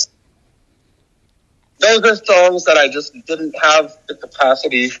 Those are songs that I just didn't have the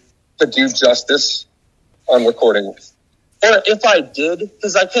capacity to do justice on recording with. Or if I did,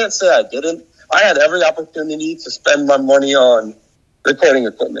 because I can't say I didn't, I had every opportunity to spend my money on recording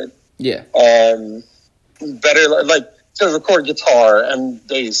equipment. Yeah. Better, like, to record guitar and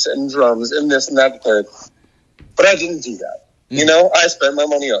bass and drums and this and that. But I didn't do that. You know, I spent my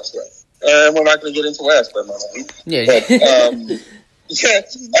money elsewhere. And we're not going to get into where I spent my money. Yeah. But, yeah,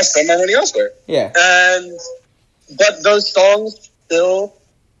 I spent my money elsewhere. Yeah. But those songs still,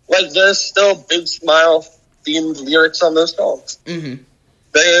 like, there's still Big Smile themed lyrics on those songs.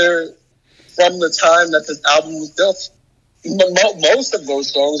 They're from the time that this album was built. Most of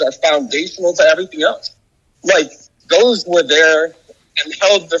those songs are foundational to everything else. Like, those were there and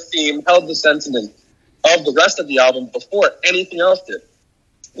held the theme, held the sentiment of the rest of the album before anything else did.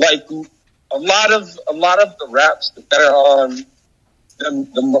 Like, a lot of the raps that are on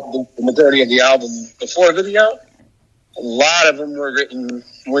the majority of the album before video, a lot of them were written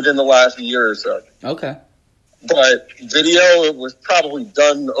within the last year or so. Okay. But video was probably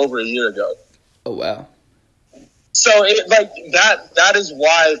done over a year ago. Oh, wow. So that is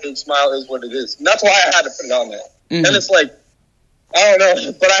why Big Smile is what it is. And that's why I had to put it on there. And it's like, I don't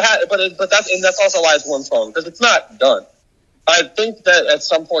know, but that's also why it's one song, because it's not done. I think that at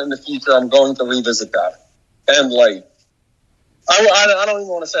some point in the future I'm going to revisit that. And like, I don't even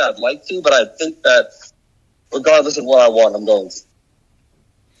want to say I'd like to, but I think that regardless of what I want, I'm going to.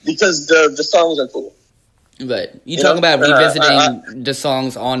 Because the songs are cool. But you talking about revisiting the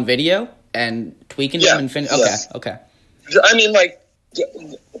songs on video and tweaking them and Okay. I mean, like,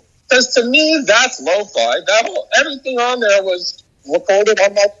 because to me, that's lo-fi. Everything on there was recorded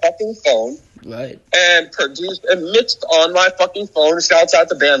on my fucking phone. Right. And produced and mixed on my fucking phone. Shouts out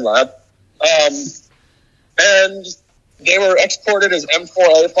to BandLab. And they were exported as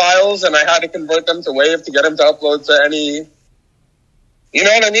M4A files, and I had to convert them to WAV to get them to upload to any... You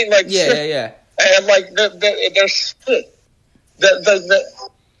know what I mean? Like, yeah. And like they're split. But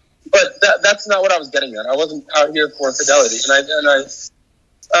that's not what I was getting at. I wasn't out here for fidelity,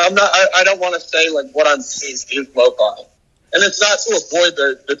 I don't want to say like what I'm saying is lo-fi, and it's not to avoid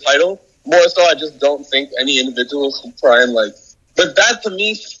the title. More so, I just don't think any individual should try and like. But that to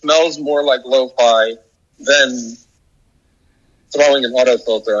me smells more like lo-fi than throwing an auto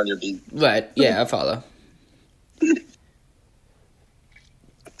filter on your beat. Right? Yeah, I follow.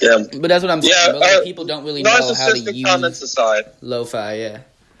 Yeah, but that's what I'm saying. Yeah, but like, people don't really know how to use comments aside. Lo-fi. Yeah.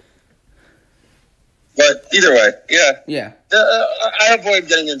 But either way, yeah. I avoid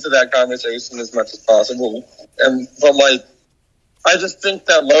getting into that conversation as much as possible, but like, I just think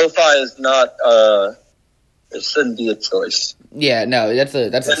that lo-fi is not. It shouldn't be a choice. Yeah, no, that's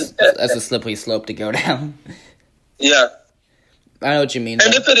a slippery slope to go down. Yeah, I know what you mean.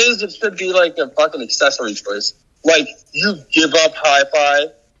 And if it is, it should be like a fucking accessory choice. Like, you give up hi-fi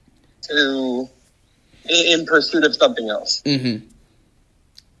to in pursuit of something else. Mm-hmm.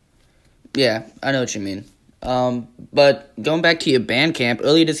 Yeah, I know what you mean. But going back to your Bandcamp,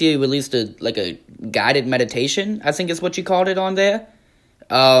 earlier this year you released a guided meditation, I think is what you called it on there.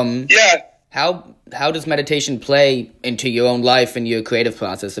 Yeah. How does meditation play into your own life and your creative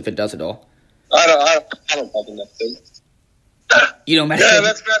process, if it does at all? I don't fucking meditate. You don't meditate? Yeah,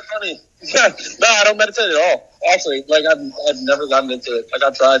 that's not funny. Yeah, no, I don't meditate at all. Actually, like I've never gotten into it. Like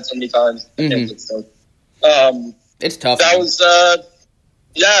I've tried so many times. Mm-hmm. It's tough. That was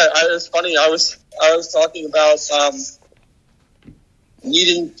it's funny. I was talking about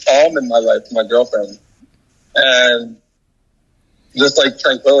needing calm in my life with my girlfriend and just like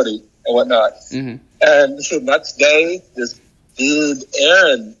tranquility and whatnot. Mm-hmm. And the next day, this dude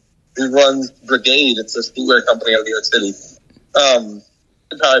Aaron, who runs Brigade, it's a streetwear company out of New York City.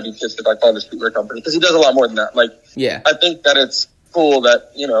 I'd probably be pissed if I called it a streetwear company because he does a lot more than that. Like, yeah, I think that it's cool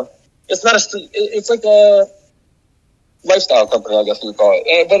that, you know, it's not a street, it's like a lifestyle company, I guess we would call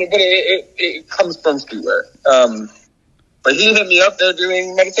it. But it comes from streetwear. But he hit me up there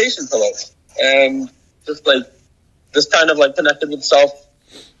doing meditation pillows and just like this kind of like connected with self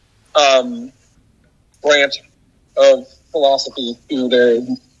branch of philosophy through their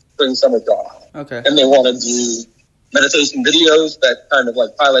spring summer job. Okay. And they want to do meditation videos that kind of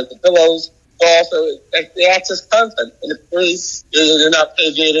like highlight the pillows, but also they access content. And it's free. They're not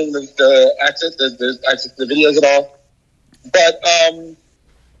pay gating the access. There's access to the videos at all. But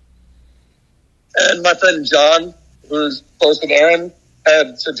and my friend John, who's close with Aaron,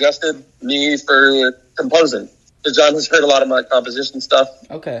 had suggested me for composing. Because John has heard a lot of my composition stuff.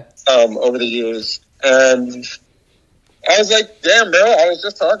 Okay. Over the years, and I was like, damn, bro, I was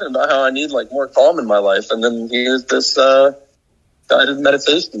just talking about how I need like more calm in my life. And then here's this guided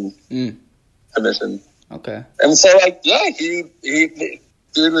meditation commission. Okay. And so like, yeah, he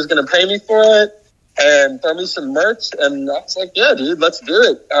dude was going to pay me for it and throw me some merch. And I was like, yeah, dude, let's do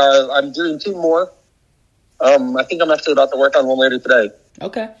it. I'm doing 2 more. I think I'm actually about to work on one later today.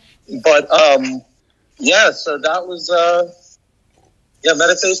 Okay. But, yeah, so that was,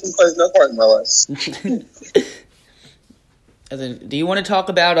 meditation plays no part in my life. And then, do you want to talk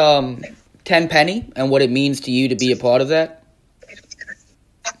about Tenpenny and what it means to you to be a part of that?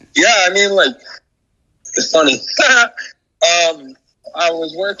 Yeah, I mean, like, it's funny. I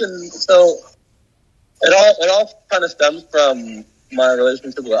was working, so it all kind of stems from my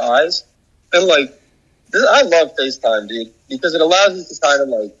relationship with eyes. And, like, I love FaceTime, dude, because it allows you to kind of,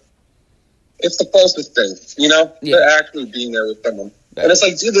 like, it's the closest thing, you know, to actually being there with someone. Right. And it's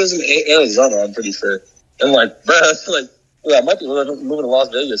like, dude, there's in Arizona, I'm pretty sure. And, like, bro, it's like, yeah, I might be moving to Las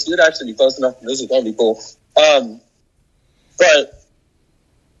Vegas. You'd actually be close enough to visit. That'd be cool. But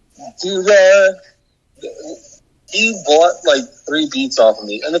dude, he bought like 3 beats off of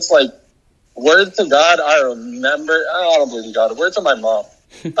me, and it's like, word to God, I remember. I don't believe in God. Word to my mom.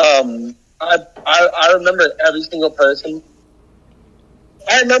 I remember every single person.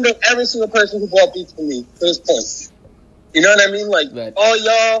 I remember every single person who bought beats from me to this point. You know what I mean? Like, right. Oh,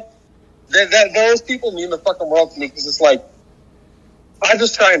 y'all. Those people mean the fucking world to me because it's like, I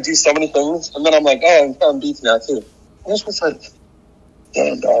just try and do so many things, and then I'm like, oh, I'm selling beats now too. And it's just like,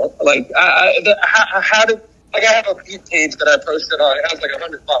 damn, dog. Like, how did, like, I have a beat page that I posted on. It has like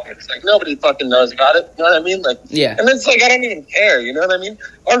 100 followers. Like, nobody fucking knows about it. You know what I mean? Like, yeah. And it's like, I don't even care. You know what I mean?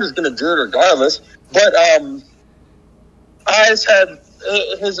 I'm just gonna do it regardless. But Eyes had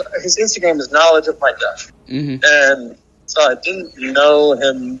his Instagram is knowledge of my death, and so I didn't know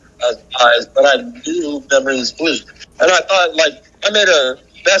him as Eyes, but I knew Memories Bleed. And I thought, like, I made a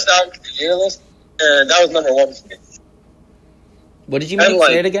best album of the year list, and that was number 1 for me. What did you make? Like,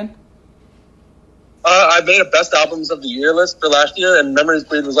 say it again. I made a best albums of the year list for last year, and Memories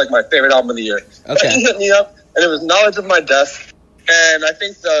Bleed was like my favorite album of the year. Okay. He hit me up, and it was Knowledge of My Death, and I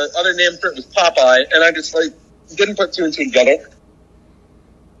think the other name for it was Popeye, and I just like didn't put 2 and 2 together.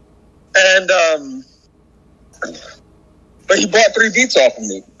 And but he bought 3 beats off of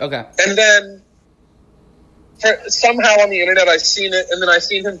me. Okay. And then somehow on the internet I seen it, and then I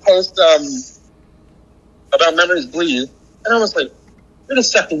seen him post about Memories Bleed, and I was like, wait a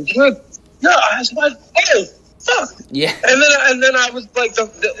second, dude. No, I was like, hey, fuck. Yeah. And then I was like,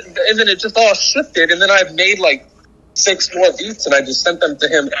 and then it just all shifted, and then I made like 6 more beats, and I just sent them to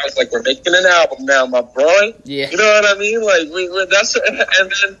him. And I was like, we're making an album now, my boy. Yeah. You know what I mean? Like,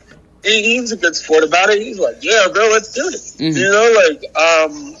 and then he's a good sport about it. He's like, yeah, bro, let's do it. You know, like,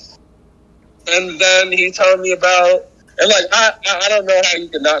 and then he told me about, and like, I don't know how you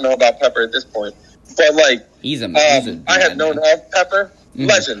could not know about Pepper at this point, but like, I had known of Pepper,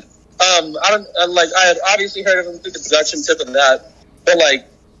 legend. I had obviously heard of him through the production tip of that, but like,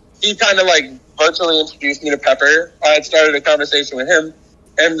 he kind of like virtually introduced me to Pepper. I had started a conversation with him,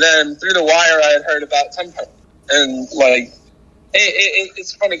 and then through the wire, I had heard about Tempo, and like.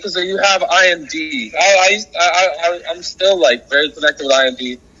 It's funny because you have IMD. I'm still like very connected with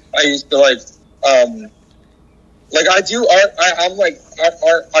IMD. I used to like I do art. I'm like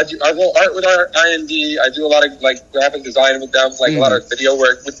art. I will art with our IMD. I do a lot of like graphic design with them, like a lot of video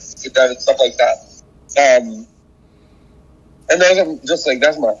work with them and stuff like that. And those are just like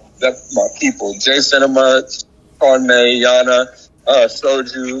that's my people. Jay Cinema, Corne, Yana.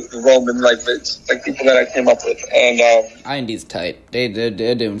 Soju, Roman, like it's like people that I came up with, and IND's tight. They're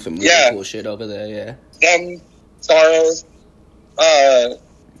doing some really cool shit over there. Yeah, them, Sorrow,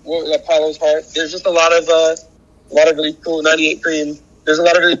 Apollo's Heart. There's just a lot of really cool 98 Cream. There's a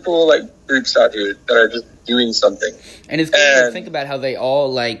lot of really cool like groups out here that are just doing something. And it's good to think about how they all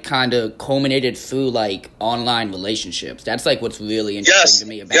like kind of culminated through like online relationships. That's like what's really interesting to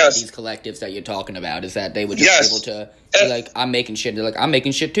me about these collectives that you're talking about is that they were just able to be like, I'm making shit. They're like, I'm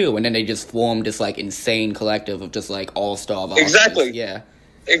making shit too. And then they just formed this like insane collective of just like all-star volunteers. Exactly. Yeah.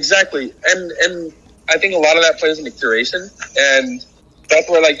 Exactly. And I think a lot of that plays into curation. And that's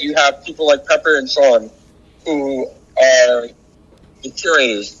where like you have people like Pepper and Sean who are the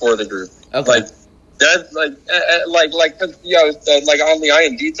curators for the group. Okay. Like, that's like on the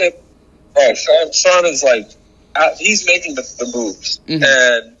IMD tip, Sean is like, he's making the moves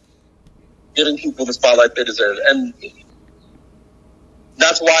and giving people the spotlight they deserve. And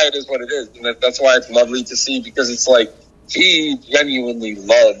that's why it is what it is. And that's why it's lovely to see because it's like, he genuinely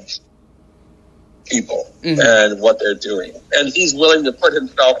loves people and what they're doing. And he's willing to put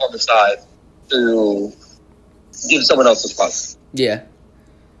himself on the side to give someone else a spot. Yeah.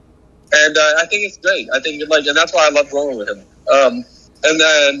 And I think it's great. I think and that's why I love rolling with him. And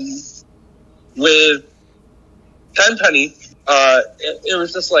then with Tenpenny, it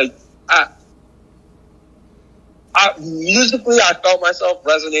was just like musically, I felt myself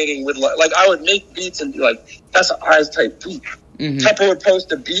resonating with like I would make beats and be like, "That's an Eyes type beat." Pepper would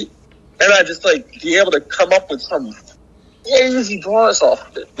post a beat, and I just like be able to come up with some crazy bars off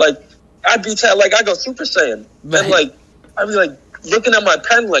of it. Like I'd be like I go Super Saiyan, and like I'd be like looking at my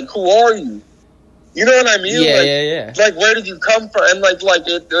pen, like, "Who are you?" You know what I mean? Yeah. Like, where did you come from? And like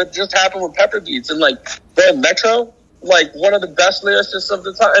it just happened with Pepper Beats and like Metro, like one of the best lyricists of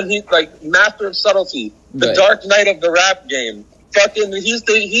the time, and he's like master of subtlety, the Dark Knight of the rap game. Fucking, he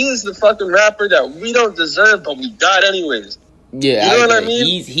is the fucking rapper that we don't deserve, but we got anyways. Yeah, you know what I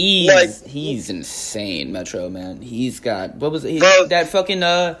mean? He's insane, Metro, man. He's got that fucking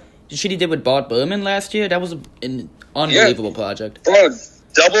shit he did with Bart Berman last year. That was an unbelievable project, bro.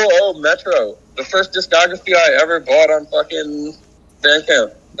 Double O Metro, the first discography I ever bought on fucking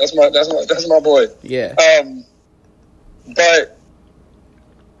Bandcamp. That's my boy. Yeah. But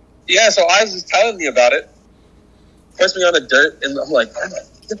yeah, so I was just telling me about it. Pushed me on the dirt, and I'm like, oh my.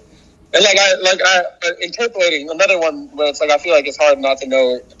 And I interpolating another one where it's like I feel like it's hard not to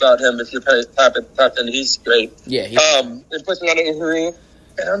know about him if you're tapped in. He's great. Yeah. It puts me on the Uhuru,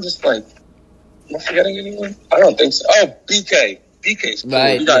 and I'm just like, am I forgetting anyone? I don't think so. Oh, BK's cool.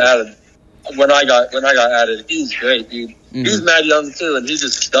 Right. He got added when I got added. He's great, dude. He's mad young too, and he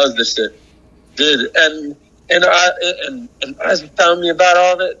just does this shit, dude. And I was telling me about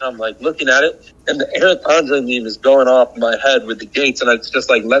all of it, and I'm like looking at it, and the Eric Andre meme is going off in my head with the gates, and it's just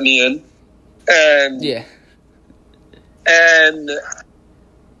like, let me in. And and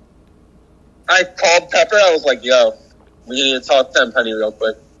I called Pepper. I was like, yo, we need to talk Tenpenny real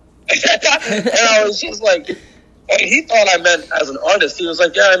quick. And I was just like, and he thought I meant as an artist. He was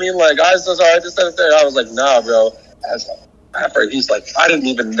like, yeah, I mean, like, I was just artist. I was like, nah, bro, as a rapper. He's like, I didn't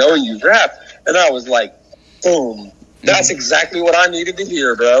even know you rap. And I was like, boom. That's exactly what I needed to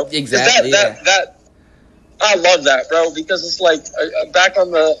hear, bro. Exactly. That I love that, bro, because it's like back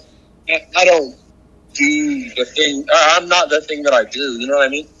on the. I don't do the thing. I'm not the thing that I do. You know what I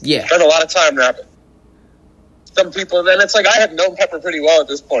mean? Yeah. Spend a lot of time rapping. Some people, then it's like I had known Pepper pretty well at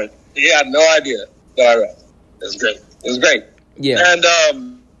this point. He had no idea that I rapped. It was great. Yeah.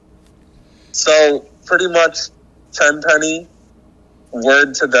 And so pretty much Tenpenny,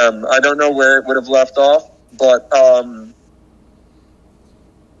 word to them. I don't know where it would have left off. But,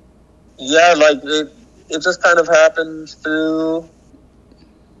 yeah, like, it just kind of happened through...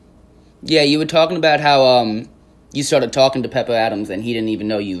 Yeah, you were talking about how, you started talking to Pepper Adams and he didn't even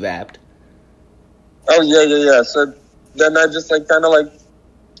know you rapped. Oh, yeah. So then I just, like, kind of, like,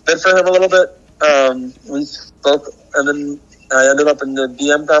 did for him a little bit. We spoke, and then I ended up in the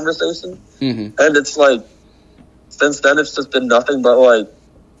DM conversation. And it's, like, since then it's just been nothing but, like,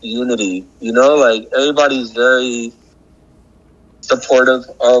 unity, you know, like everybody's very supportive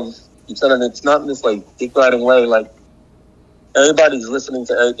of each other, and it's not in this like dick riding way. Like everybody's listening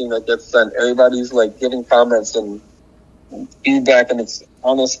to everything that gets sent. Everybody's like giving comments and feedback, and it's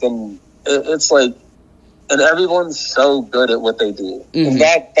honest, and it's like, and everyone's so good at what they do. And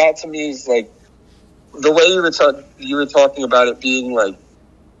that to me is like the way you were talking about it being like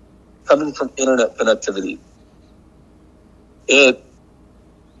coming from internet connectivity. It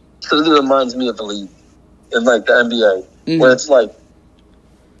truly reminds me of the league in like the NBA, where it's like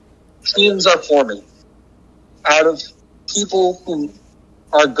teams are forming out of people who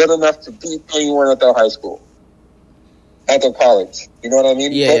are good enough to beat anyone at their high school, at their college. You know what I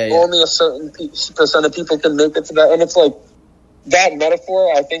mean? But only a certain percent of people can make it to that. And it's like that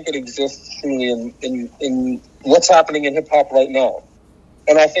metaphor, I think it exists truly in what's happening in hip hop right now.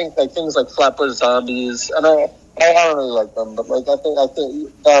 And I think like things like Flatbush Zombies, and I don't really like them, but like I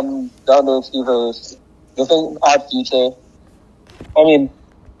think Down to Achievers, the thing Odd Future, I mean,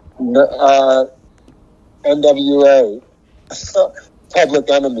 NWA, Public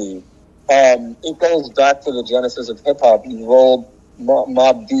Enemy. It goes back to the genesis of hip hop. You rolled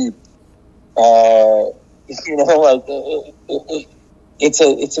Mobb Deep. You know, like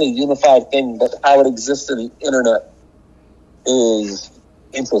it's a unified thing, but how it exists in the internet is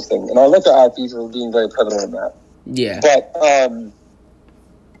interesting. And I look at our future as being very pivotal in that. Yeah. But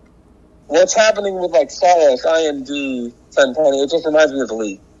what's happening with like Soros, IMD, 1020, it just reminds me of the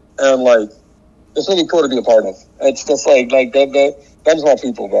league. And like, it's really cool to be a part of. It's just like them's my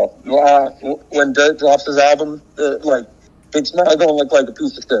people, bro. When Dirt drops his album, like Big Smile gonna look like a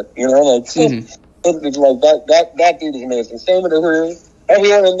piece of shit, you know? Like, it's like that dude is amazing. Same with the Hood.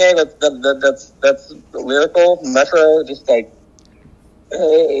 Everyone in there that's lyrical, Metro, just like,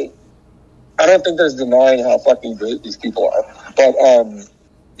 I don't think there's denying how fucking great these people are. But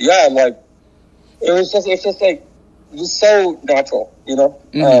yeah, like it's just like just so natural, you know.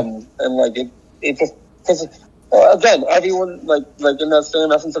 And like it just because again, everyone like in that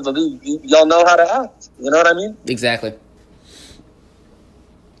same essence of the league, y'all know how to act. You know what I mean? Exactly.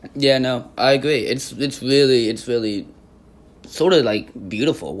 Yeah, no, I agree. It's really sort of like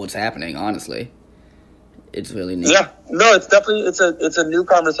beautiful what's happening. Honestly, it's really neat. Yeah, no, it's definitely it's a new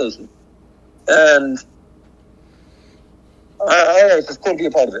conversation, and it's just cool to be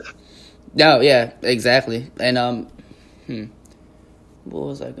a part of it. No, yeah, exactly. And what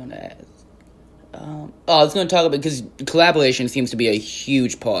was I gonna ask? I was gonna talk about because collaboration seems to be a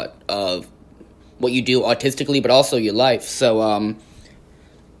huge part of what you do artistically, but also your life. So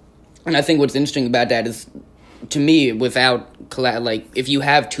and I think what's interesting about that is, to me, without like if you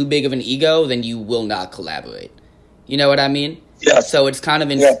have too big of an ego, then you will not collaborate. You know what I mean? Yeah. So it's kind of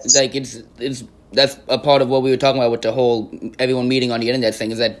like it's that's a part of what we were talking about with the whole everyone meeting on the internet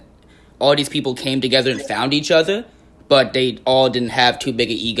thing, is that all these people came together and found each other, but they all didn't have too big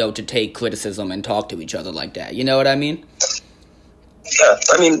an ego to take criticism and talk to each other like that. You know what I mean? Yeah,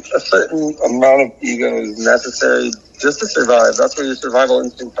 I mean, a certain amount of ego is necessary just to survive. That's where your survival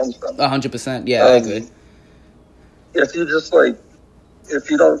instinct comes from. 100%. Yeah, I agree. If you just if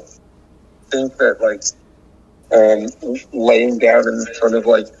you don't think that laying down in front of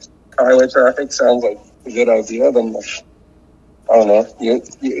highway traffic sounds like a good idea, then I don't know.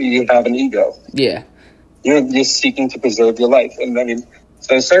 You have an ego. Yeah. You're seeking to preserve your life, and I mean,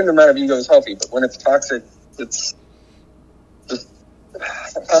 so a certain amount of ego is healthy, but when it's toxic, it's just,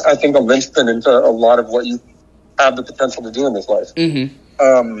 I think, a linchpin into a lot of what you have the potential to do in this life.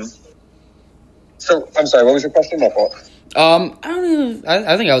 Mm-hmm. So I'm sorry. What was your question? My fault. I don't know.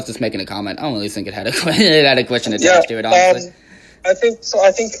 I think I was just making a comment. I don't really think it had a question attached to it. Honestly, I think so.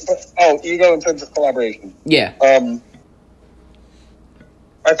 Ego in terms of collaboration. Yeah.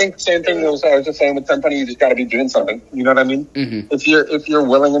 I think same thing as I was just saying with 1020, you just got to be doing something. You know what I mean? Mm-hmm. If you're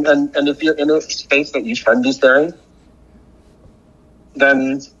willing and if you're in a space that you should be staring,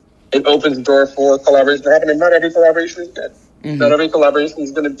 then it opens the door for collaboration to happen. And not every collaboration is good. Mm-hmm. Not every collaboration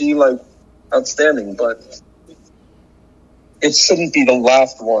is going to be outstanding, but it shouldn't be the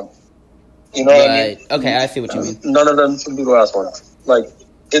last one. You know what I mean? Okay, I see what you mean. None of them should be the last one.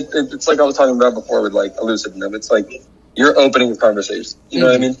 It's like I was talking about before with Elucid. It's like you're opening a conversation. You know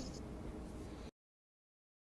what I mean?